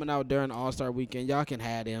 And they coming out during All-Star Weekend. Y'all can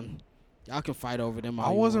have them. Y'all can fight over them. I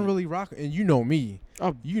wasn't really rocking, and you know me.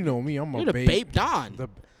 Oh, You know me. I'm you're a the Bape. Bape Don.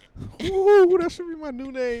 Ooh, that should be my new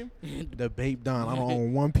name. The Bape Don. I don't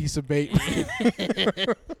own one piece of Bape.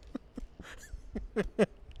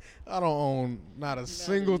 I don't own not a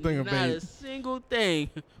single thing of Not Bape. a single thing,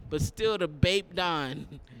 but still the Bape Don.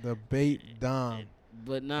 The Bape Don.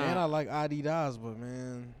 But nah. And I like Adidas, but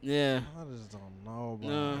man, Yeah. I just don't know.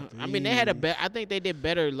 No, About I mean they had a these. bet. I think they did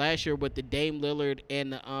better last year with the Dame Lillard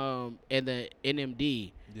and the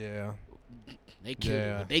NMD. Yeah. They killed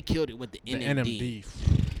Yeah. it. They killed it with the The NMD. NMD.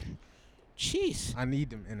 Jeez. I need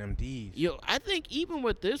them NMDs. Yo, I think even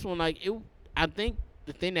with this one, like I think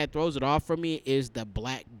the thing that throws it off for me is the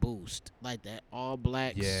black boost, like that all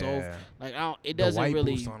black. So like it doesn't the white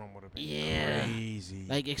really. boost on them would have been Yeah. crazy.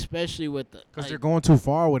 Like especially with the. Because they're like, going too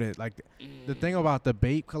far with it. Like the thing about the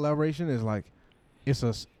Bape collaboration is like, it's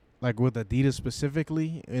like with Adidas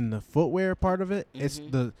specifically in the footwear part of it. It's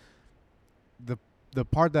Mhm. the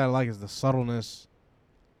part that I like is the subtleness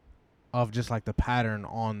of just like the pattern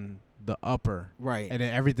on the upper, right. and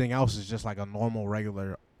then everything else is just like a normal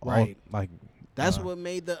regular, Right. Like That's what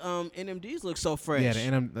made the NMDs look so fresh. yeah, the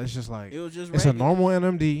NM. It's just like It was just it's a regular. normal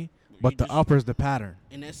NMD, but You the just- upper's the pattern.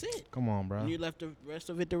 and that's it. Come on, bro. And you left the rest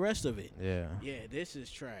of it. Yeah. Yeah, this is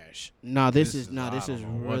trash. No, this is I don't know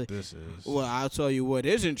really. what this is. Well, I'll tell you what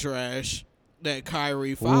isn't trash. That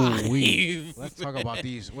Kyrie 5. Ooh-wee. Let's talk about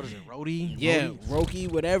these. What is it, Rhodey? Yeah, Rhodey?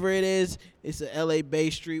 Roki, whatever it is. It's a LA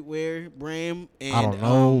based streetwear brand. And, I don't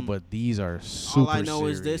know, but these are super all I know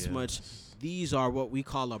is this serious. much. These are what we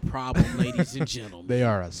call a problem, ladies and gentlemen. They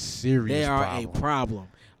are a serious They are problem. a problem.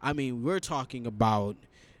 I mean, we're talking about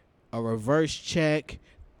a reverse check.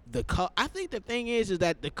 I think the thing is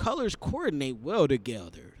that the colors coordinate well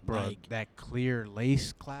together. Bro, Like that clear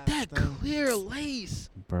lace clasp that thing. clear lace.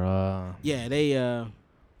 Bruh. Yeah,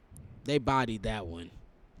 they bodied that one.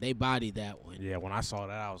 Yeah, when I saw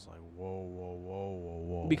that, I was like,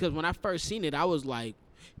 whoa. Because when I first seen it, I was like,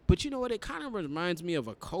 but you know what? It kind of reminds me of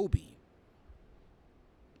a Kobe.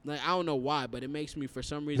 Like, I don't know why, but it makes me, for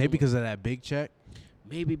some reason. maybe because of that big check.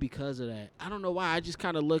 Maybe because of that. I don't know why. I just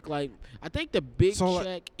kind of look like, I think the big So,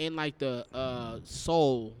 check and like the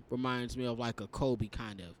soul reminds me of like a Kobe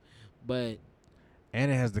kind of. But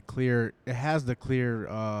And it has the clear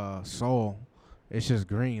sole. It's just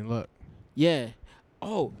green. Look. yeah.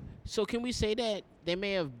 Oh, so can we say that they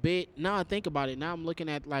may have bit? Now I think about it. Now I'm looking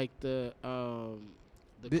at like the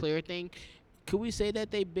clear thing. Could we say that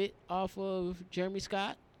they bit off of Jeremy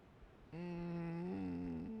Scott?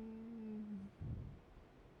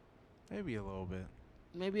 Maybe a little bit.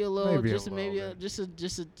 Maybe a little, Maybe a just little maybe bit.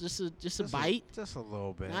 just a bite. Just a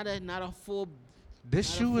little bit. Not a full. This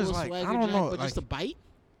not a shoe is full like, swagger I don't jack, know. but Like, just a bite.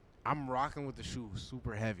 I'm rocking with the shoe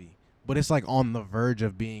super heavy, but it's like on the verge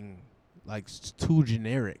of being like too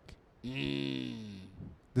generic.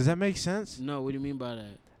 Does that make sense? No, what do you mean by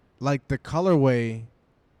that? Like the colorway,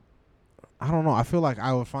 I don't know. I feel like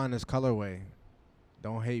I would find this colorway,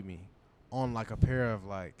 don't hate me, on like a pair of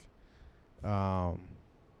like,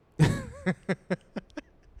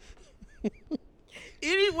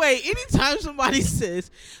 Anyway, anytime somebody says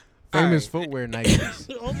famous footwear Nikes.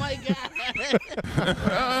 oh my god.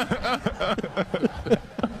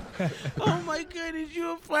 Oh my goodness,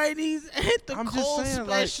 you apply these at the I'm just Cole saying,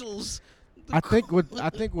 like, specials. I think what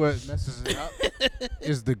messes it up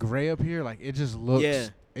is the gray up here. Like it just looks. Yeah.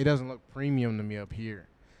 it doesn't look premium to me up here.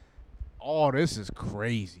 Oh, this is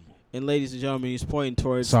crazy. And ladies and gentlemen, he's pointing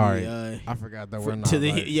towards Sorry, the I forgot that we're not. to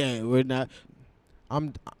the like, yeah, we're not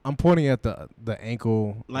I'm pointing at the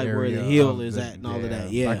ankle, like area where the heel of is the, at and all of that.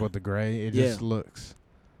 Yeah, like with the gray, it Yeah. just looks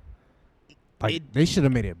like they should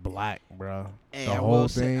have made it black, bro. Hey, The I whole will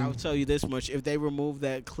say, thing. I'll tell you this much: if they remove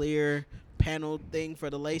that clear panel thing for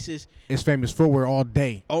the laces, It's famous footwear all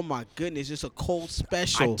day. oh my goodness, it's a cold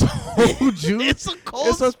special. I told you, It's a cold.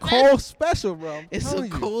 it's a special. cold special, bro. I'm It's a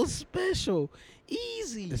telling you. cold special.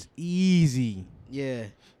 Easy. It's easy. Yeah.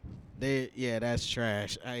 That's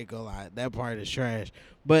trash. I ain't gonna lie. That part is trash.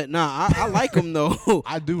 But nah, I like them though.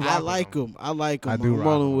 I do. I rock like with them. I like them. I do I'm rock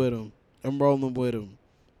rolling with with them. I'm rolling with them.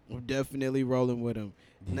 I'm definitely rolling with them.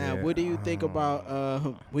 Now, what do you think about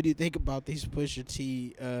what do you think about these Pusha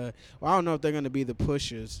T? Well, I don't know if they're gonna be the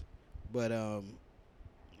pushers, but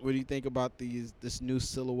what do you think about this new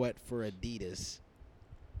silhouette for Adidas?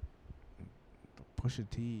 Pusha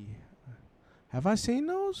T. Have I seen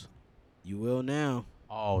those? You will now.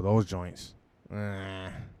 Oh, those joints. Yeah,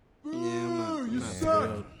 I'm not suck.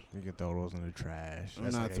 thrilled. You can throw those in the trash. I'm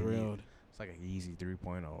not thrilled. It's like a Yeezy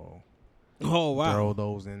 3.0. Oh wow. Throw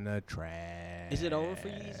those in the trash. Is it over for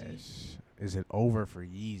Yeezy? Is it over for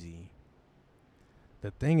Yeezy?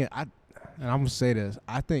 The thing is, and I'm gonna say this,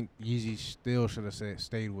 I think Yeezy still should have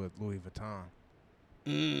stayed with Louis Vuitton.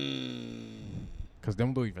 Cause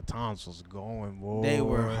them Louis Vuittons was going, boy. They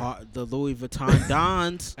were hard, the Louis Vuitton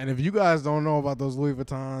Dons. And if you guys don't know about those Louis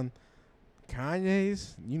Vuitton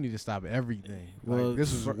Kanye's, you need to stop everything. Well, Like,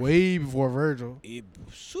 this is way before Virgil.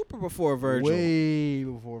 Super before Virgil. Way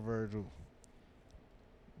before Virgil.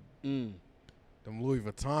 Mm. Them Louis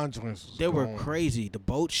Vuitton joints was They were going. crazy. The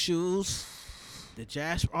boat shoes, the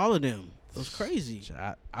Jasper, all of them. It was crazy.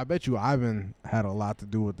 I bet you Ivan had a lot to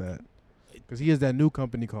do with that. Because he has that new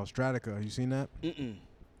company called Stratica. You seen that? Mm-mm.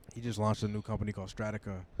 He just launched a new company called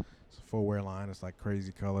Stratica. It's a footwear line. It's like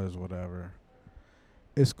crazy colors, whatever.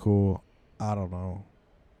 It's cool. I don't know.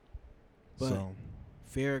 But so,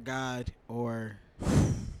 Fear of God or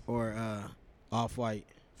Off-White.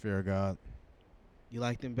 Fear of God. You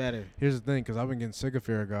like them better. Here's the thing, because I've been getting sick of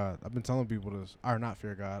Fear of God. I've been telling people this. Or not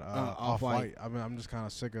Fear of God. Off-White. I'm just kind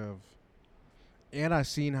of sick of. And I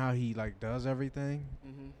seen how he like does everything.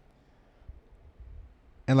 Mm-hmm.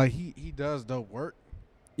 And like he does the work.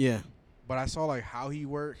 Yeah. But I saw like how he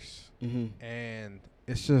works. Mm-hmm. And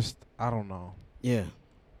it's just, I don't know. Yeah.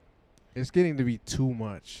 It's getting to be too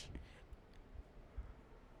much.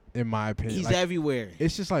 In my opinion. He's like, everywhere.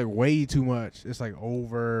 it's just like way too much. It's like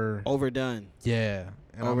Overdone. Yeah.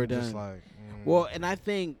 And Overdone. I'm just like. Well, and I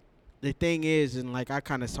think the thing is, and like I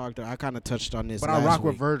kind of touched on this. But last I rock week.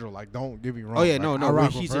 with Virgil. Like, don't get me wrong. Oh yeah, like, no. I rock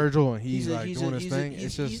with he's Virgil, and he's like he's doing his thing. He's,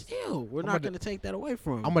 It's just he's ill. We're I'm not a gonna take that away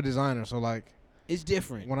from him. I'm a designer, so like It's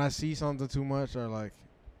different. when I see something too much or like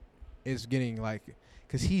it's getting like,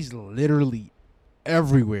 because he's literally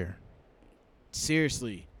everywhere.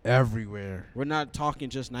 Seriously, Everywhere. we're not talking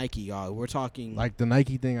just Nike, y'all. We're talking Like the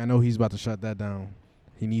Nike thing, I know he's about to shut that down.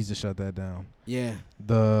 He needs to shut that down. yeah.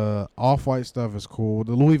 The Off-White stuff is cool.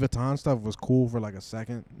 The Louis Vuitton stuff was cool for like a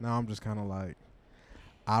second. Now I'm just kind of like,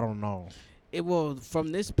 I don't know. It will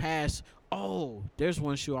from this past. Oh, there's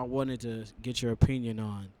one shoe I wanted to get your opinion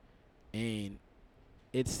on, and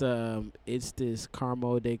it's this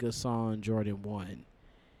Carmo de Gasson Jordan 1,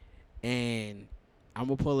 and I'm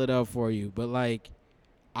gonna pull it up for you. But like,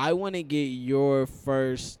 I want to get your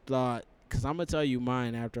first thought, cause I'm gonna tell you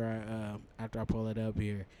mine after I pull it up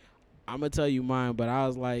here. I'm gonna tell you mine, but I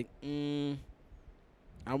was like, I'm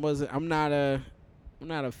not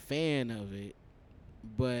a fan of it,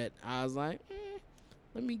 but I was like,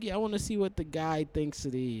 I want to see what the guy thinks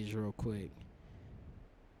of these real quick.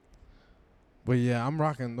 But yeah, I'm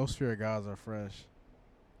rocking. Those Fear of Gods are fresh.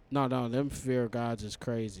 No, them Fear of Gods is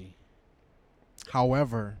crazy.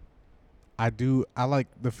 However, I like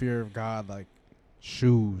the Fear of God like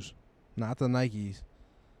shoes, not the Nikes.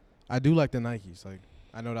 I do like the Nikes. Like,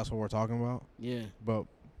 I know that's what we're talking about. Yeah. But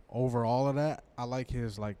over all of that, I like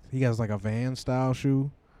his like he has like a Van style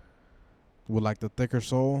shoe with like the thicker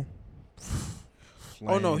sole.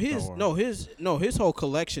 Oh no, his Flamethrower. his whole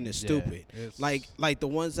collection is stupid. Yeah, it's- Like the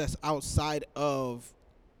ones that's outside of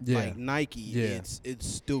like Nike, Yeah. it's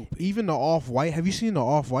stupid. Even the Off-White. Have you seen the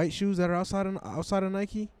Off-White shoes that are outside of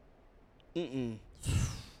Nike? Mm-mm.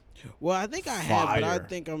 Well, I think I have, but I Fire.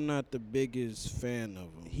 think I'm not the biggest fan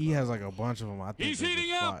of them. He has like a bunch of them. I think He's they're heating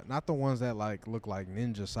just up. fire. Not the ones that like look like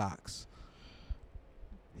ninja socks.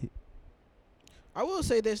 I will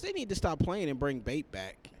say this: they need to stop playing and bring Bape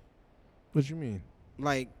back. What you mean?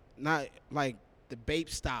 Like not like the Bape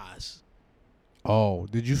stars. Oh,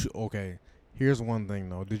 did you? Okay, Here's one thing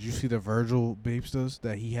though. Did you see the Virgil Babestas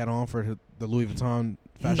that he had on for the Louis Vuitton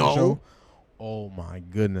fashion No. show? Oh my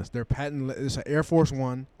goodness, they're patent. It's an Air Force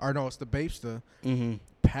One, or no, it's the Babesta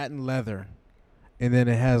patent leather, and then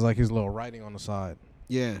it has like his little writing on the side.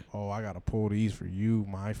 Yeah. Oh, I gotta pull these for you,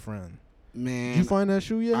 my friend. Man. Did you find that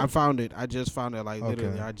shoe yet? I found it. I just found it. Like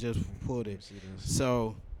literally, Okay. I just pulled it.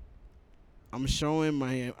 So, I'm showing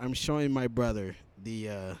my brother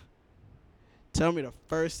the. Tell me the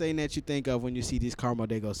first thing that you think of when you see these Carmo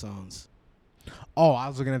Dago songs. Oh, I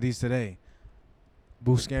was looking at these today.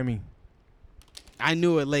 Buscemi. I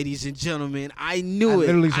knew it, ladies and gentlemen. I I knew it.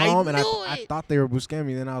 literally saw them, and knew I thought they were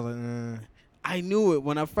Buscemi. Then I was like, I knew it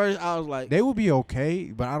when I was like, they would be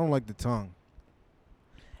okay, but I don't like the tongue.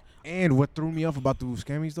 And what threw me off about the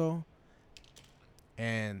Buscemis though,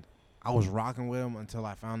 and I was rocking with them until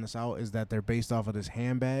I found this out, is that they're based off of this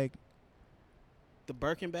handbag. the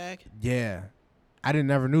Birkin bag. Yeah, I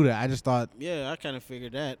never knew that. I just thought. Yeah, I kind of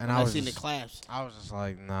figured that. And when I I was seen the just- clasps. I was just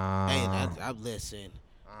like, nah. Hey, I listen.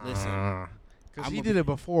 Because I'm he a- did it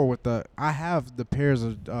before with the. I have the pairs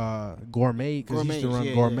of Gourmet because he used to Gourmets, run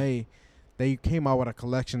yeah, Gourmet. They came out with a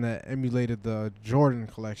collection that emulated the Jordan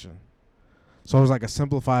collection. So it was like a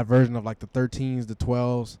simplified version of like the 13s, the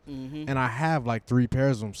 12s. Mm-hmm. And I have like 3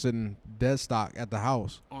 pairs of them sitting dead stock at the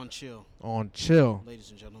house On chill, on chill. ladies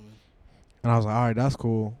and gentlemen. And I was like, all right, that's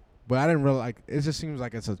cool. But I didn't really like it. Just seems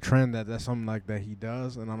like it's a trend that's something like that he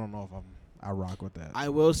does. And I don't know if I rock with that. I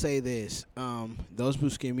will say this: those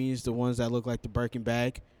Buscemi's, the ones that look like the Birkin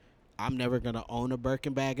bag. I'm never gonna own a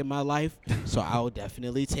Birkin bag in my life, so I will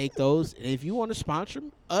definitely take those. And if you want to sponsor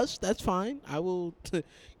us, that's fine. I will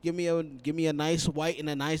give me a nice white and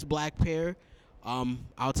a nice black pair.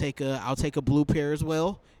 I'll take a blue pair as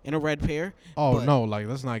well and a red pair. Oh, but no, like,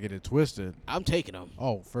 let's not get it twisted. I'm taking them.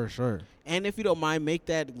 Oh, for sure. And if you don't mind, make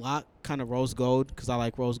that lock kind of rose gold because I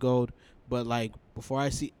like rose gold. But like before I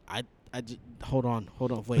see, I just, hold on,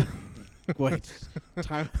 wait.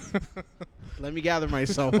 Time. Let me gather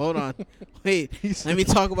myself. Hold on. Wait. Let me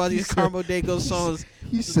talk about these Carmo Dago songs.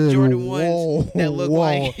 He said, Jordan whoa, ones that look whoa.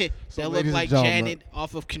 like So, that look ladies and like gentlemen. Janet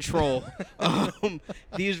off of Control.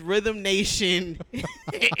 These Rhythm Nation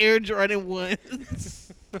Air Jordan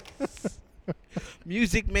ones.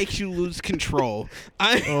 Music makes you lose control.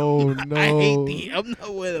 Oh, no. I hate these. I'm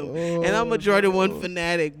not with them. And I'm a Jordan 1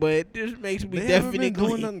 fanatic, but it just makes me They haven't been definitely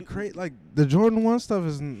doing nothing crazy. Like, the Jordan 1 stuff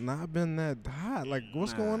has not been that hot. Like,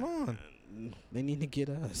 what's going on? They need to get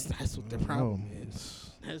us. That's what the I don't problem know.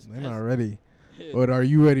 is. They're not ready. But are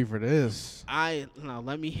you ready for this?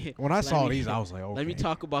 Let me. When I let saw me- these, I was like, okay. Let me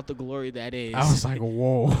talk about the glory that is. I was like,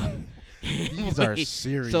 whoa. These are Wait,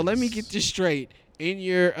 serious. So let me get this straight. In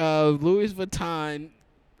your Louis Vuitton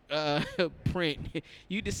print,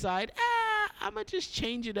 you decide, I'm gonna just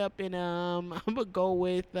change it up and I'm gonna go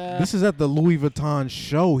with. This is at the Louis Vuitton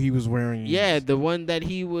show he was wearing. Yeah, these. the one that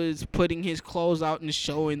he was putting his clothes out and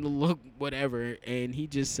showing the look, whatever. And he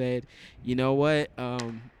just said, you know what?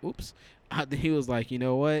 Oops. He was like, you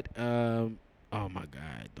know what? Oh my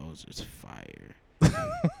God, those are fire.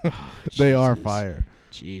 Oh, They are Jesus. fire.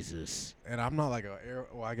 Jesus. And I'm not like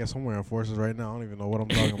I guess I'm wearing Forces right now. I don't even know what I'm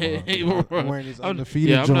talking about. I'm wearing these undefeated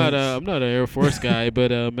Yeah, joints. I'm not an Air Force guy,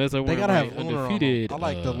 but as I They wear gotta my have lunar on 'em. undefeated. I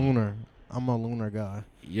like the lunar. I'm a lunar guy.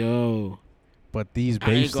 Yo, But these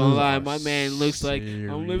I ain't gonna bases lie, are my man looks like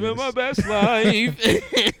I'm living my serious. best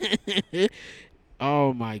life.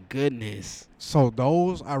 Oh my goodness. So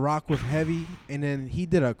those I rock with heavy, and then he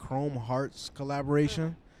did a Chrome Hearts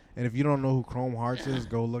collaboration. And if you don't know who Chrome Hearts is,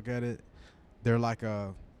 go look at it. They're like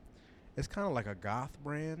it's kind of like a goth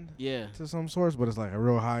brand Yeah. to some sorts, but it's like a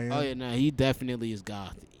real high end. Oh yeah, no, he definitely is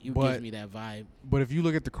goth. You But- gives me that vibe. But if you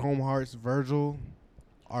look at the Chrome Hearts Virgil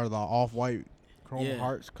or the Off-White Chrome Yeah.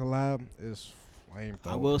 Hearts collab, is flame.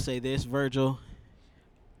 I will say this, Virgil.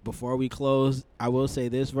 Before we close, I will say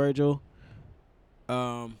this, Virgil.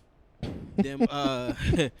 Them them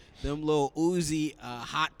little Uzi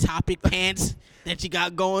Hot Topic pants that you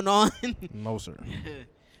got going on. No, sir.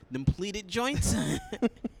 Them pleated joints.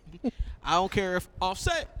 I don't care if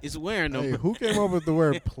Offset is wearing them. Hey, who came up with the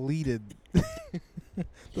word pleated?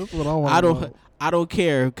 That's what I want to know. I don't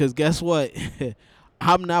care because guess what?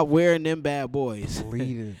 I'm not wearing them bad boys.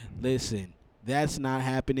 Pleated. Listen, that's not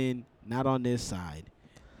happening. Not on this side.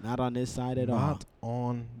 Not on this side at all. Not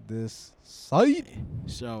on this site.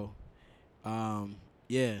 So,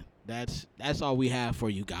 yeah, that's all we have for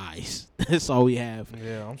you guys. That's all we have.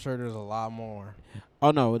 Yeah, I'm sure there's a lot more. Oh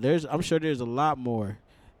no, I'm sure there's a lot more.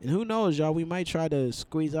 And who knows, y'all? We might try to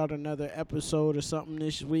squeeze out another episode or something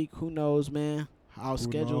this week. Who knows, man? I'll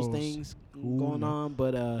schedule things going on,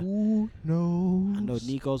 but who knows? I know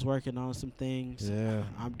Nico's working on some things. Yeah.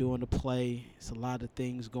 I'm doing the play. It's a lot of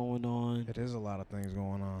things going on. It is a lot of things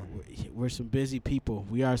going on. We're some busy people.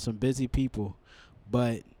 We are some busy people,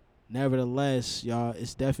 but nevertheless, y'all,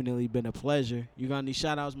 it's definitely been a pleasure. You got any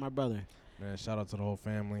shout outs, my brother? Man, shout out to the whole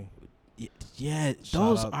family. Yeah, Shout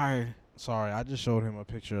those out- are, Sorry, I just showed him a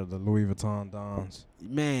picture of the Louis Vuitton Dons.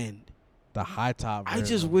 man. The high top I just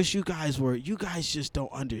version. wish you guys just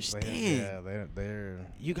don't understand. They're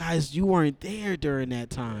You weren't there during that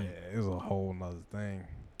yeah, time. it was a whole nother thing.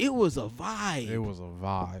 It was a vibe. It was a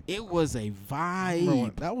vibe. It was a Remember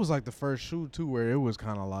when- vibe. that was like the first shoe too, where it was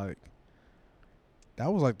kind of like.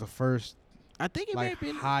 That was like the first I think it may like have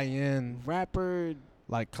been high end rapper,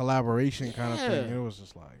 like collaboration kind of thing. Yeah. And it was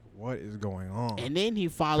just like, what is going on? and then he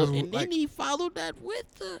followed, 'Cause, and then like- he followed that with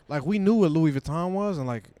the. Like we knew what Louis Vuitton was, and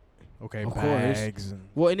like, okay, Of course. bags and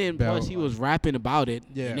Well, and then belt, plus he was rapping about it.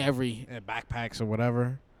 Yeah. In every. and backpacks or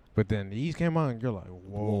whatever. But then these came out, and you're like,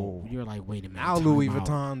 whoa. You're like, wait a minute. Now time Louis out,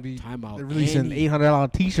 Vuitton be Time out. they're releasing And $800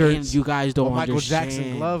 and T-shirts you guys don't with Michael understand.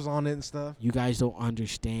 Jackson gloves on it and stuff. You guys don't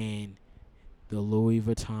understand the Louis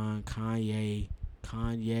Vuitton Kanye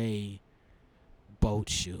boat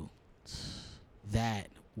shoe. That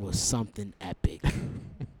was something epic.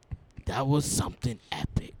 That was something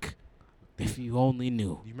epic. If you only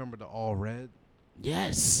knew. You remember the all red?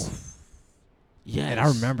 Yes. Yes. And I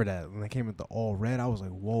remember that when they came with the all red. I was like,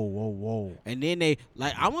 whoa, whoa, whoa. And then they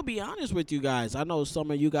like. I'm gonna be honest with you guys. I know some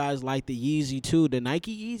of you guys like the Yeezy 2, the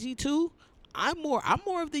Nike Yeezy 2. I'm more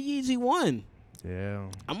of the Yeezy 1. Yeah,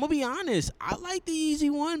 I'm gonna be honest. I like the Yeezy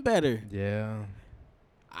 1 better. yeah,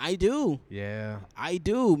 I do. yeah. I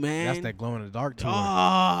do, man. That's that glow in the dark tour.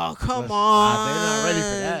 Oh, come Listen, on. they're not ready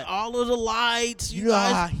for that. All of the lights. You know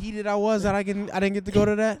how heated I was that I didn't get to go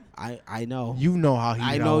to that. I know. You know how heated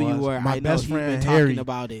I I know was. you were. My I know best he friend been Harry, talking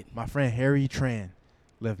about it. my friend Harry Tran,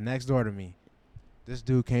 lived next door to me. This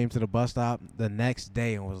dude came to the bus stop the next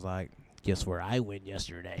day and was like, "Guess where I went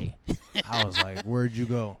yesterday?" I was like, "Where'd you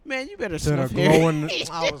go?" Man, you better To the snuff Harry. glowing.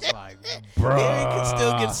 I was like, "Bruh, Harry can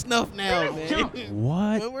still get snuffed now, man.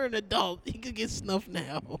 what?" When we're an adult, he can get snuffed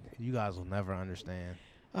now. You guys will never understand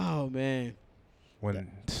Oh, man. when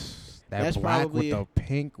that's that black probably- with the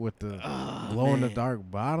pink with the Oh, glow in the man.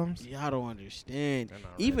 dark bottoms. Y'all don't understand. They're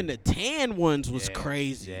not Even ready. the tan ones was Yeah,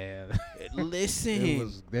 crazy. Yeah,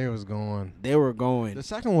 Listen. they was going. They were going. The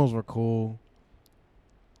second ones were cool.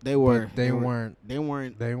 They were. But they weren't. They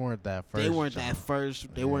weren't. They weren't that first. They weren't that jump.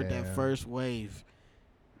 first. They weren't that Yeah. first wave.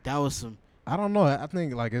 That was some. I don't know. I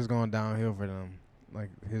think like it's going downhill for them. Like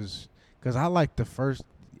because I like the first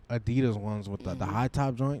Adidas ones with the high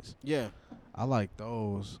top joints. Yeah. I like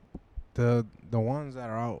those. The ones that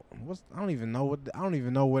are out. I don't even know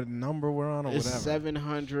what number we're on or It's whatever.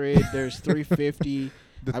 700. There's 350.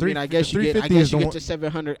 The I guess you get. I 350 guess is you the get one- to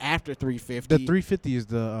 700 after 350. The 350 is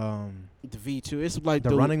the V2. It's like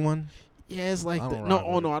the running one. Yeah, it's like I the don't no. ride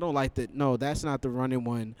Oh with no, it. I don't like the. No, that's not the running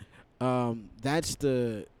one. That's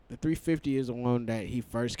the 350 is the one that he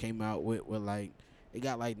first came out with. With like, it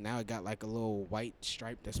got like now it got like a little white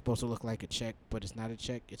stripe that's supposed to look like a check, but it's not a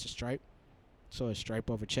check. It's a stripe. So a stripe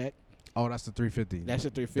of a check. Oh, that's the 350. That's the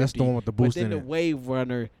 350. That's the one with the boost But then in the it. Wave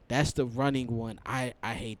Runner, that's the running one. I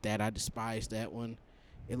hate that. I despise that one.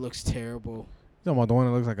 It looks terrible. You talking about the one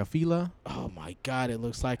that looks like a fila? Oh my God, it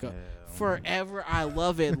looks like a. Yeah. Forever I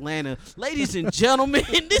love Atlanta. Ladies and gentlemen,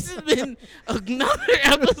 this has been another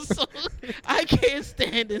episode. I can't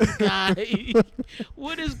stand this guy.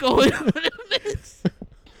 What is going on with this?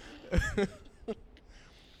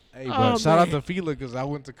 Hey, Oh, but shout out man. to Fila because I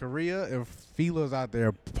went to Korea and Fila's out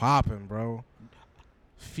there popping, bro.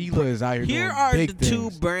 Fila is out here Here doing are big the two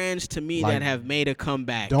things. brands to me Like, that have made a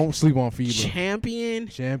comeback. Don't sleep on Fila. Champion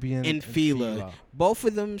Champion and Fila. Both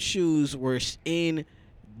of them shoes were in.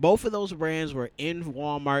 Both of those brands were in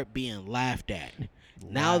Walmart being laughed at.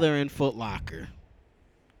 Now they're in Foot Locker.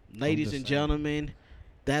 Ladies just and saying. gentlemen,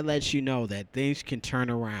 that lets you know that things can turn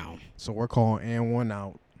around. So we're calling N1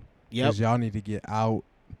 out. Yep. Because y'all need to get out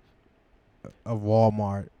of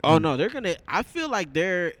Walmart. Oh no, they're gonna. I feel like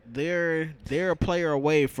they're a player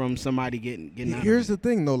away from somebody getting. Out Here's of the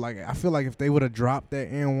thing, though. Like, I feel like if they would have dropped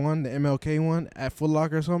that N1, the MLK one, at Foot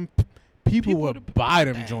Locker or something, people would would've buy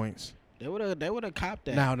them that. joints. They would have copped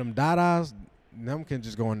that. Now, them Dadas, them can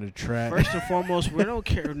just go in the trash. First and foremost, we don't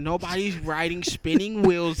care. Nobody's riding spinning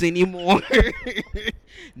wheels anymore.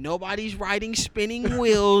 Nobody's riding spinning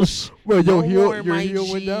wheels. Well, No your more, heel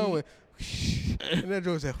my went G. down. And that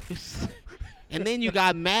joint said, And then you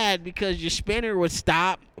got mad because your spinner would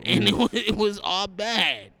stop, and it was all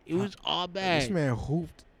bad. It was all bad. this man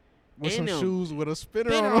hooped with In some them. shoes with a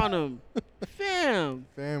spinner Spinner on on them. Fam. Fam.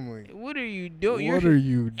 Family. What are you doing? What are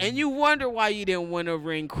you? And you wonder why you didn't win a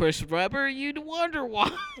ring, Chris Webber. You'd wonder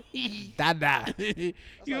why. Dada.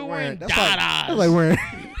 You wearing Dadas. That's like wearing.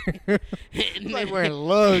 It's like wearing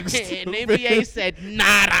lugs. And NBA said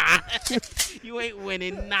nada. You ain't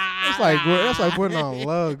winning nada. That's like putting on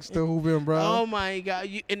lugs to hooping, bro. Oh my God!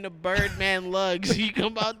 You in the Birdman lugs? You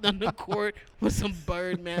come out on the court with some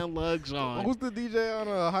Birdman lugs on. Who's the DJ on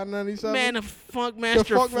Hot 97? Man, the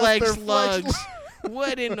Funkmaster Flex lugs.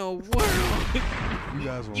 What in the world? You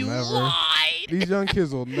guys will You never. lied. These young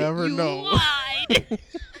kids will never You know. lied.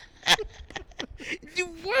 You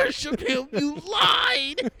worship him. You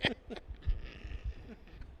lied.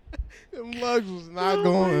 Them lugs was not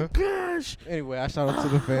going. Oh my gosh. Anyway, I shout out to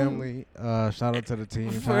the family. Shout out to the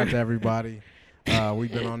team. Shout out to everybody.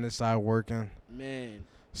 We've been on this side working. Man.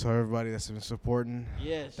 So everybody that's been supporting.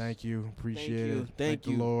 Yes. Thank you. Appreciate you. it. Thank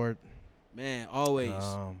you. the Lord. Man, always.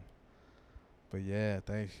 But yeah,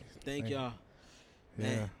 Thank y'all. Yeah.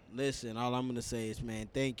 Man, listen, all I'm gonna say is, man,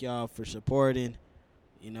 thank y'all for supporting.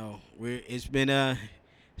 You know, it's been a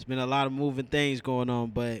lot of moving things going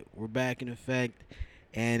on, but we're back in effect.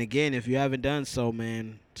 And again, if you haven't done so,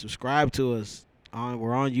 man, subscribe to us.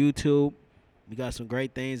 We're on YouTube. We got some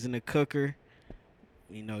great things in the cooker.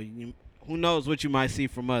 You know, who knows what you might see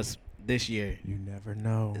from us this year. You never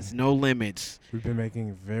know. There's no limits. We've been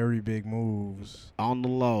making very big moves. On the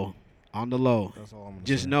low. On the low. That's all I'm gonna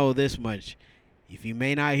Just say. know this much. If you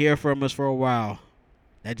may not hear from us for a while,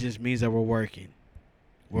 that just means that we're working.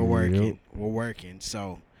 We're working. Yep. We're working.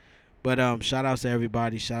 So, but shout outs to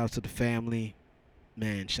everybody. Shout outs to the family.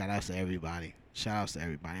 Man, shout outs to everybody. Shout outs to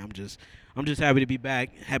everybody. I'm just happy to be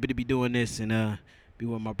back. Happy to be doing this and be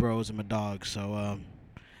with my bros and my dogs. So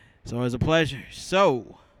it was a pleasure.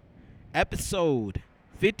 So, episode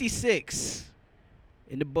 56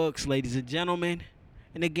 in the books, ladies and gentlemen.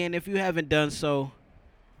 And again, if you haven't done so,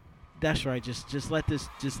 that's right. Just let this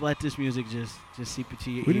music just seep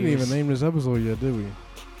into your We didn't ears. even name this episode yet, did we?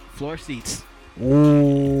 Floor seats.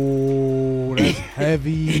 Oh, that's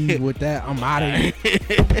heavy with that. I'm out of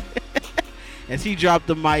here. As he dropped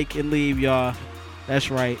the mic and leave, y'all. That's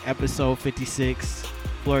right. Episode 56.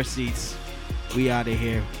 Floor seats. We out of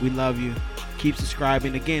here. We love you. Keep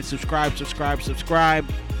subscribing. Again, subscribe.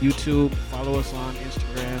 YouTube. Follow us on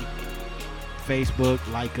Instagram, Facebook.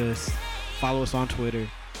 Like us. Follow us on Twitter,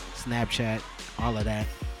 Snapchat, all of that.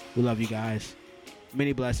 We love you guys.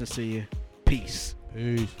 Many blessings to you. Peace.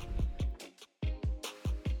 Peace.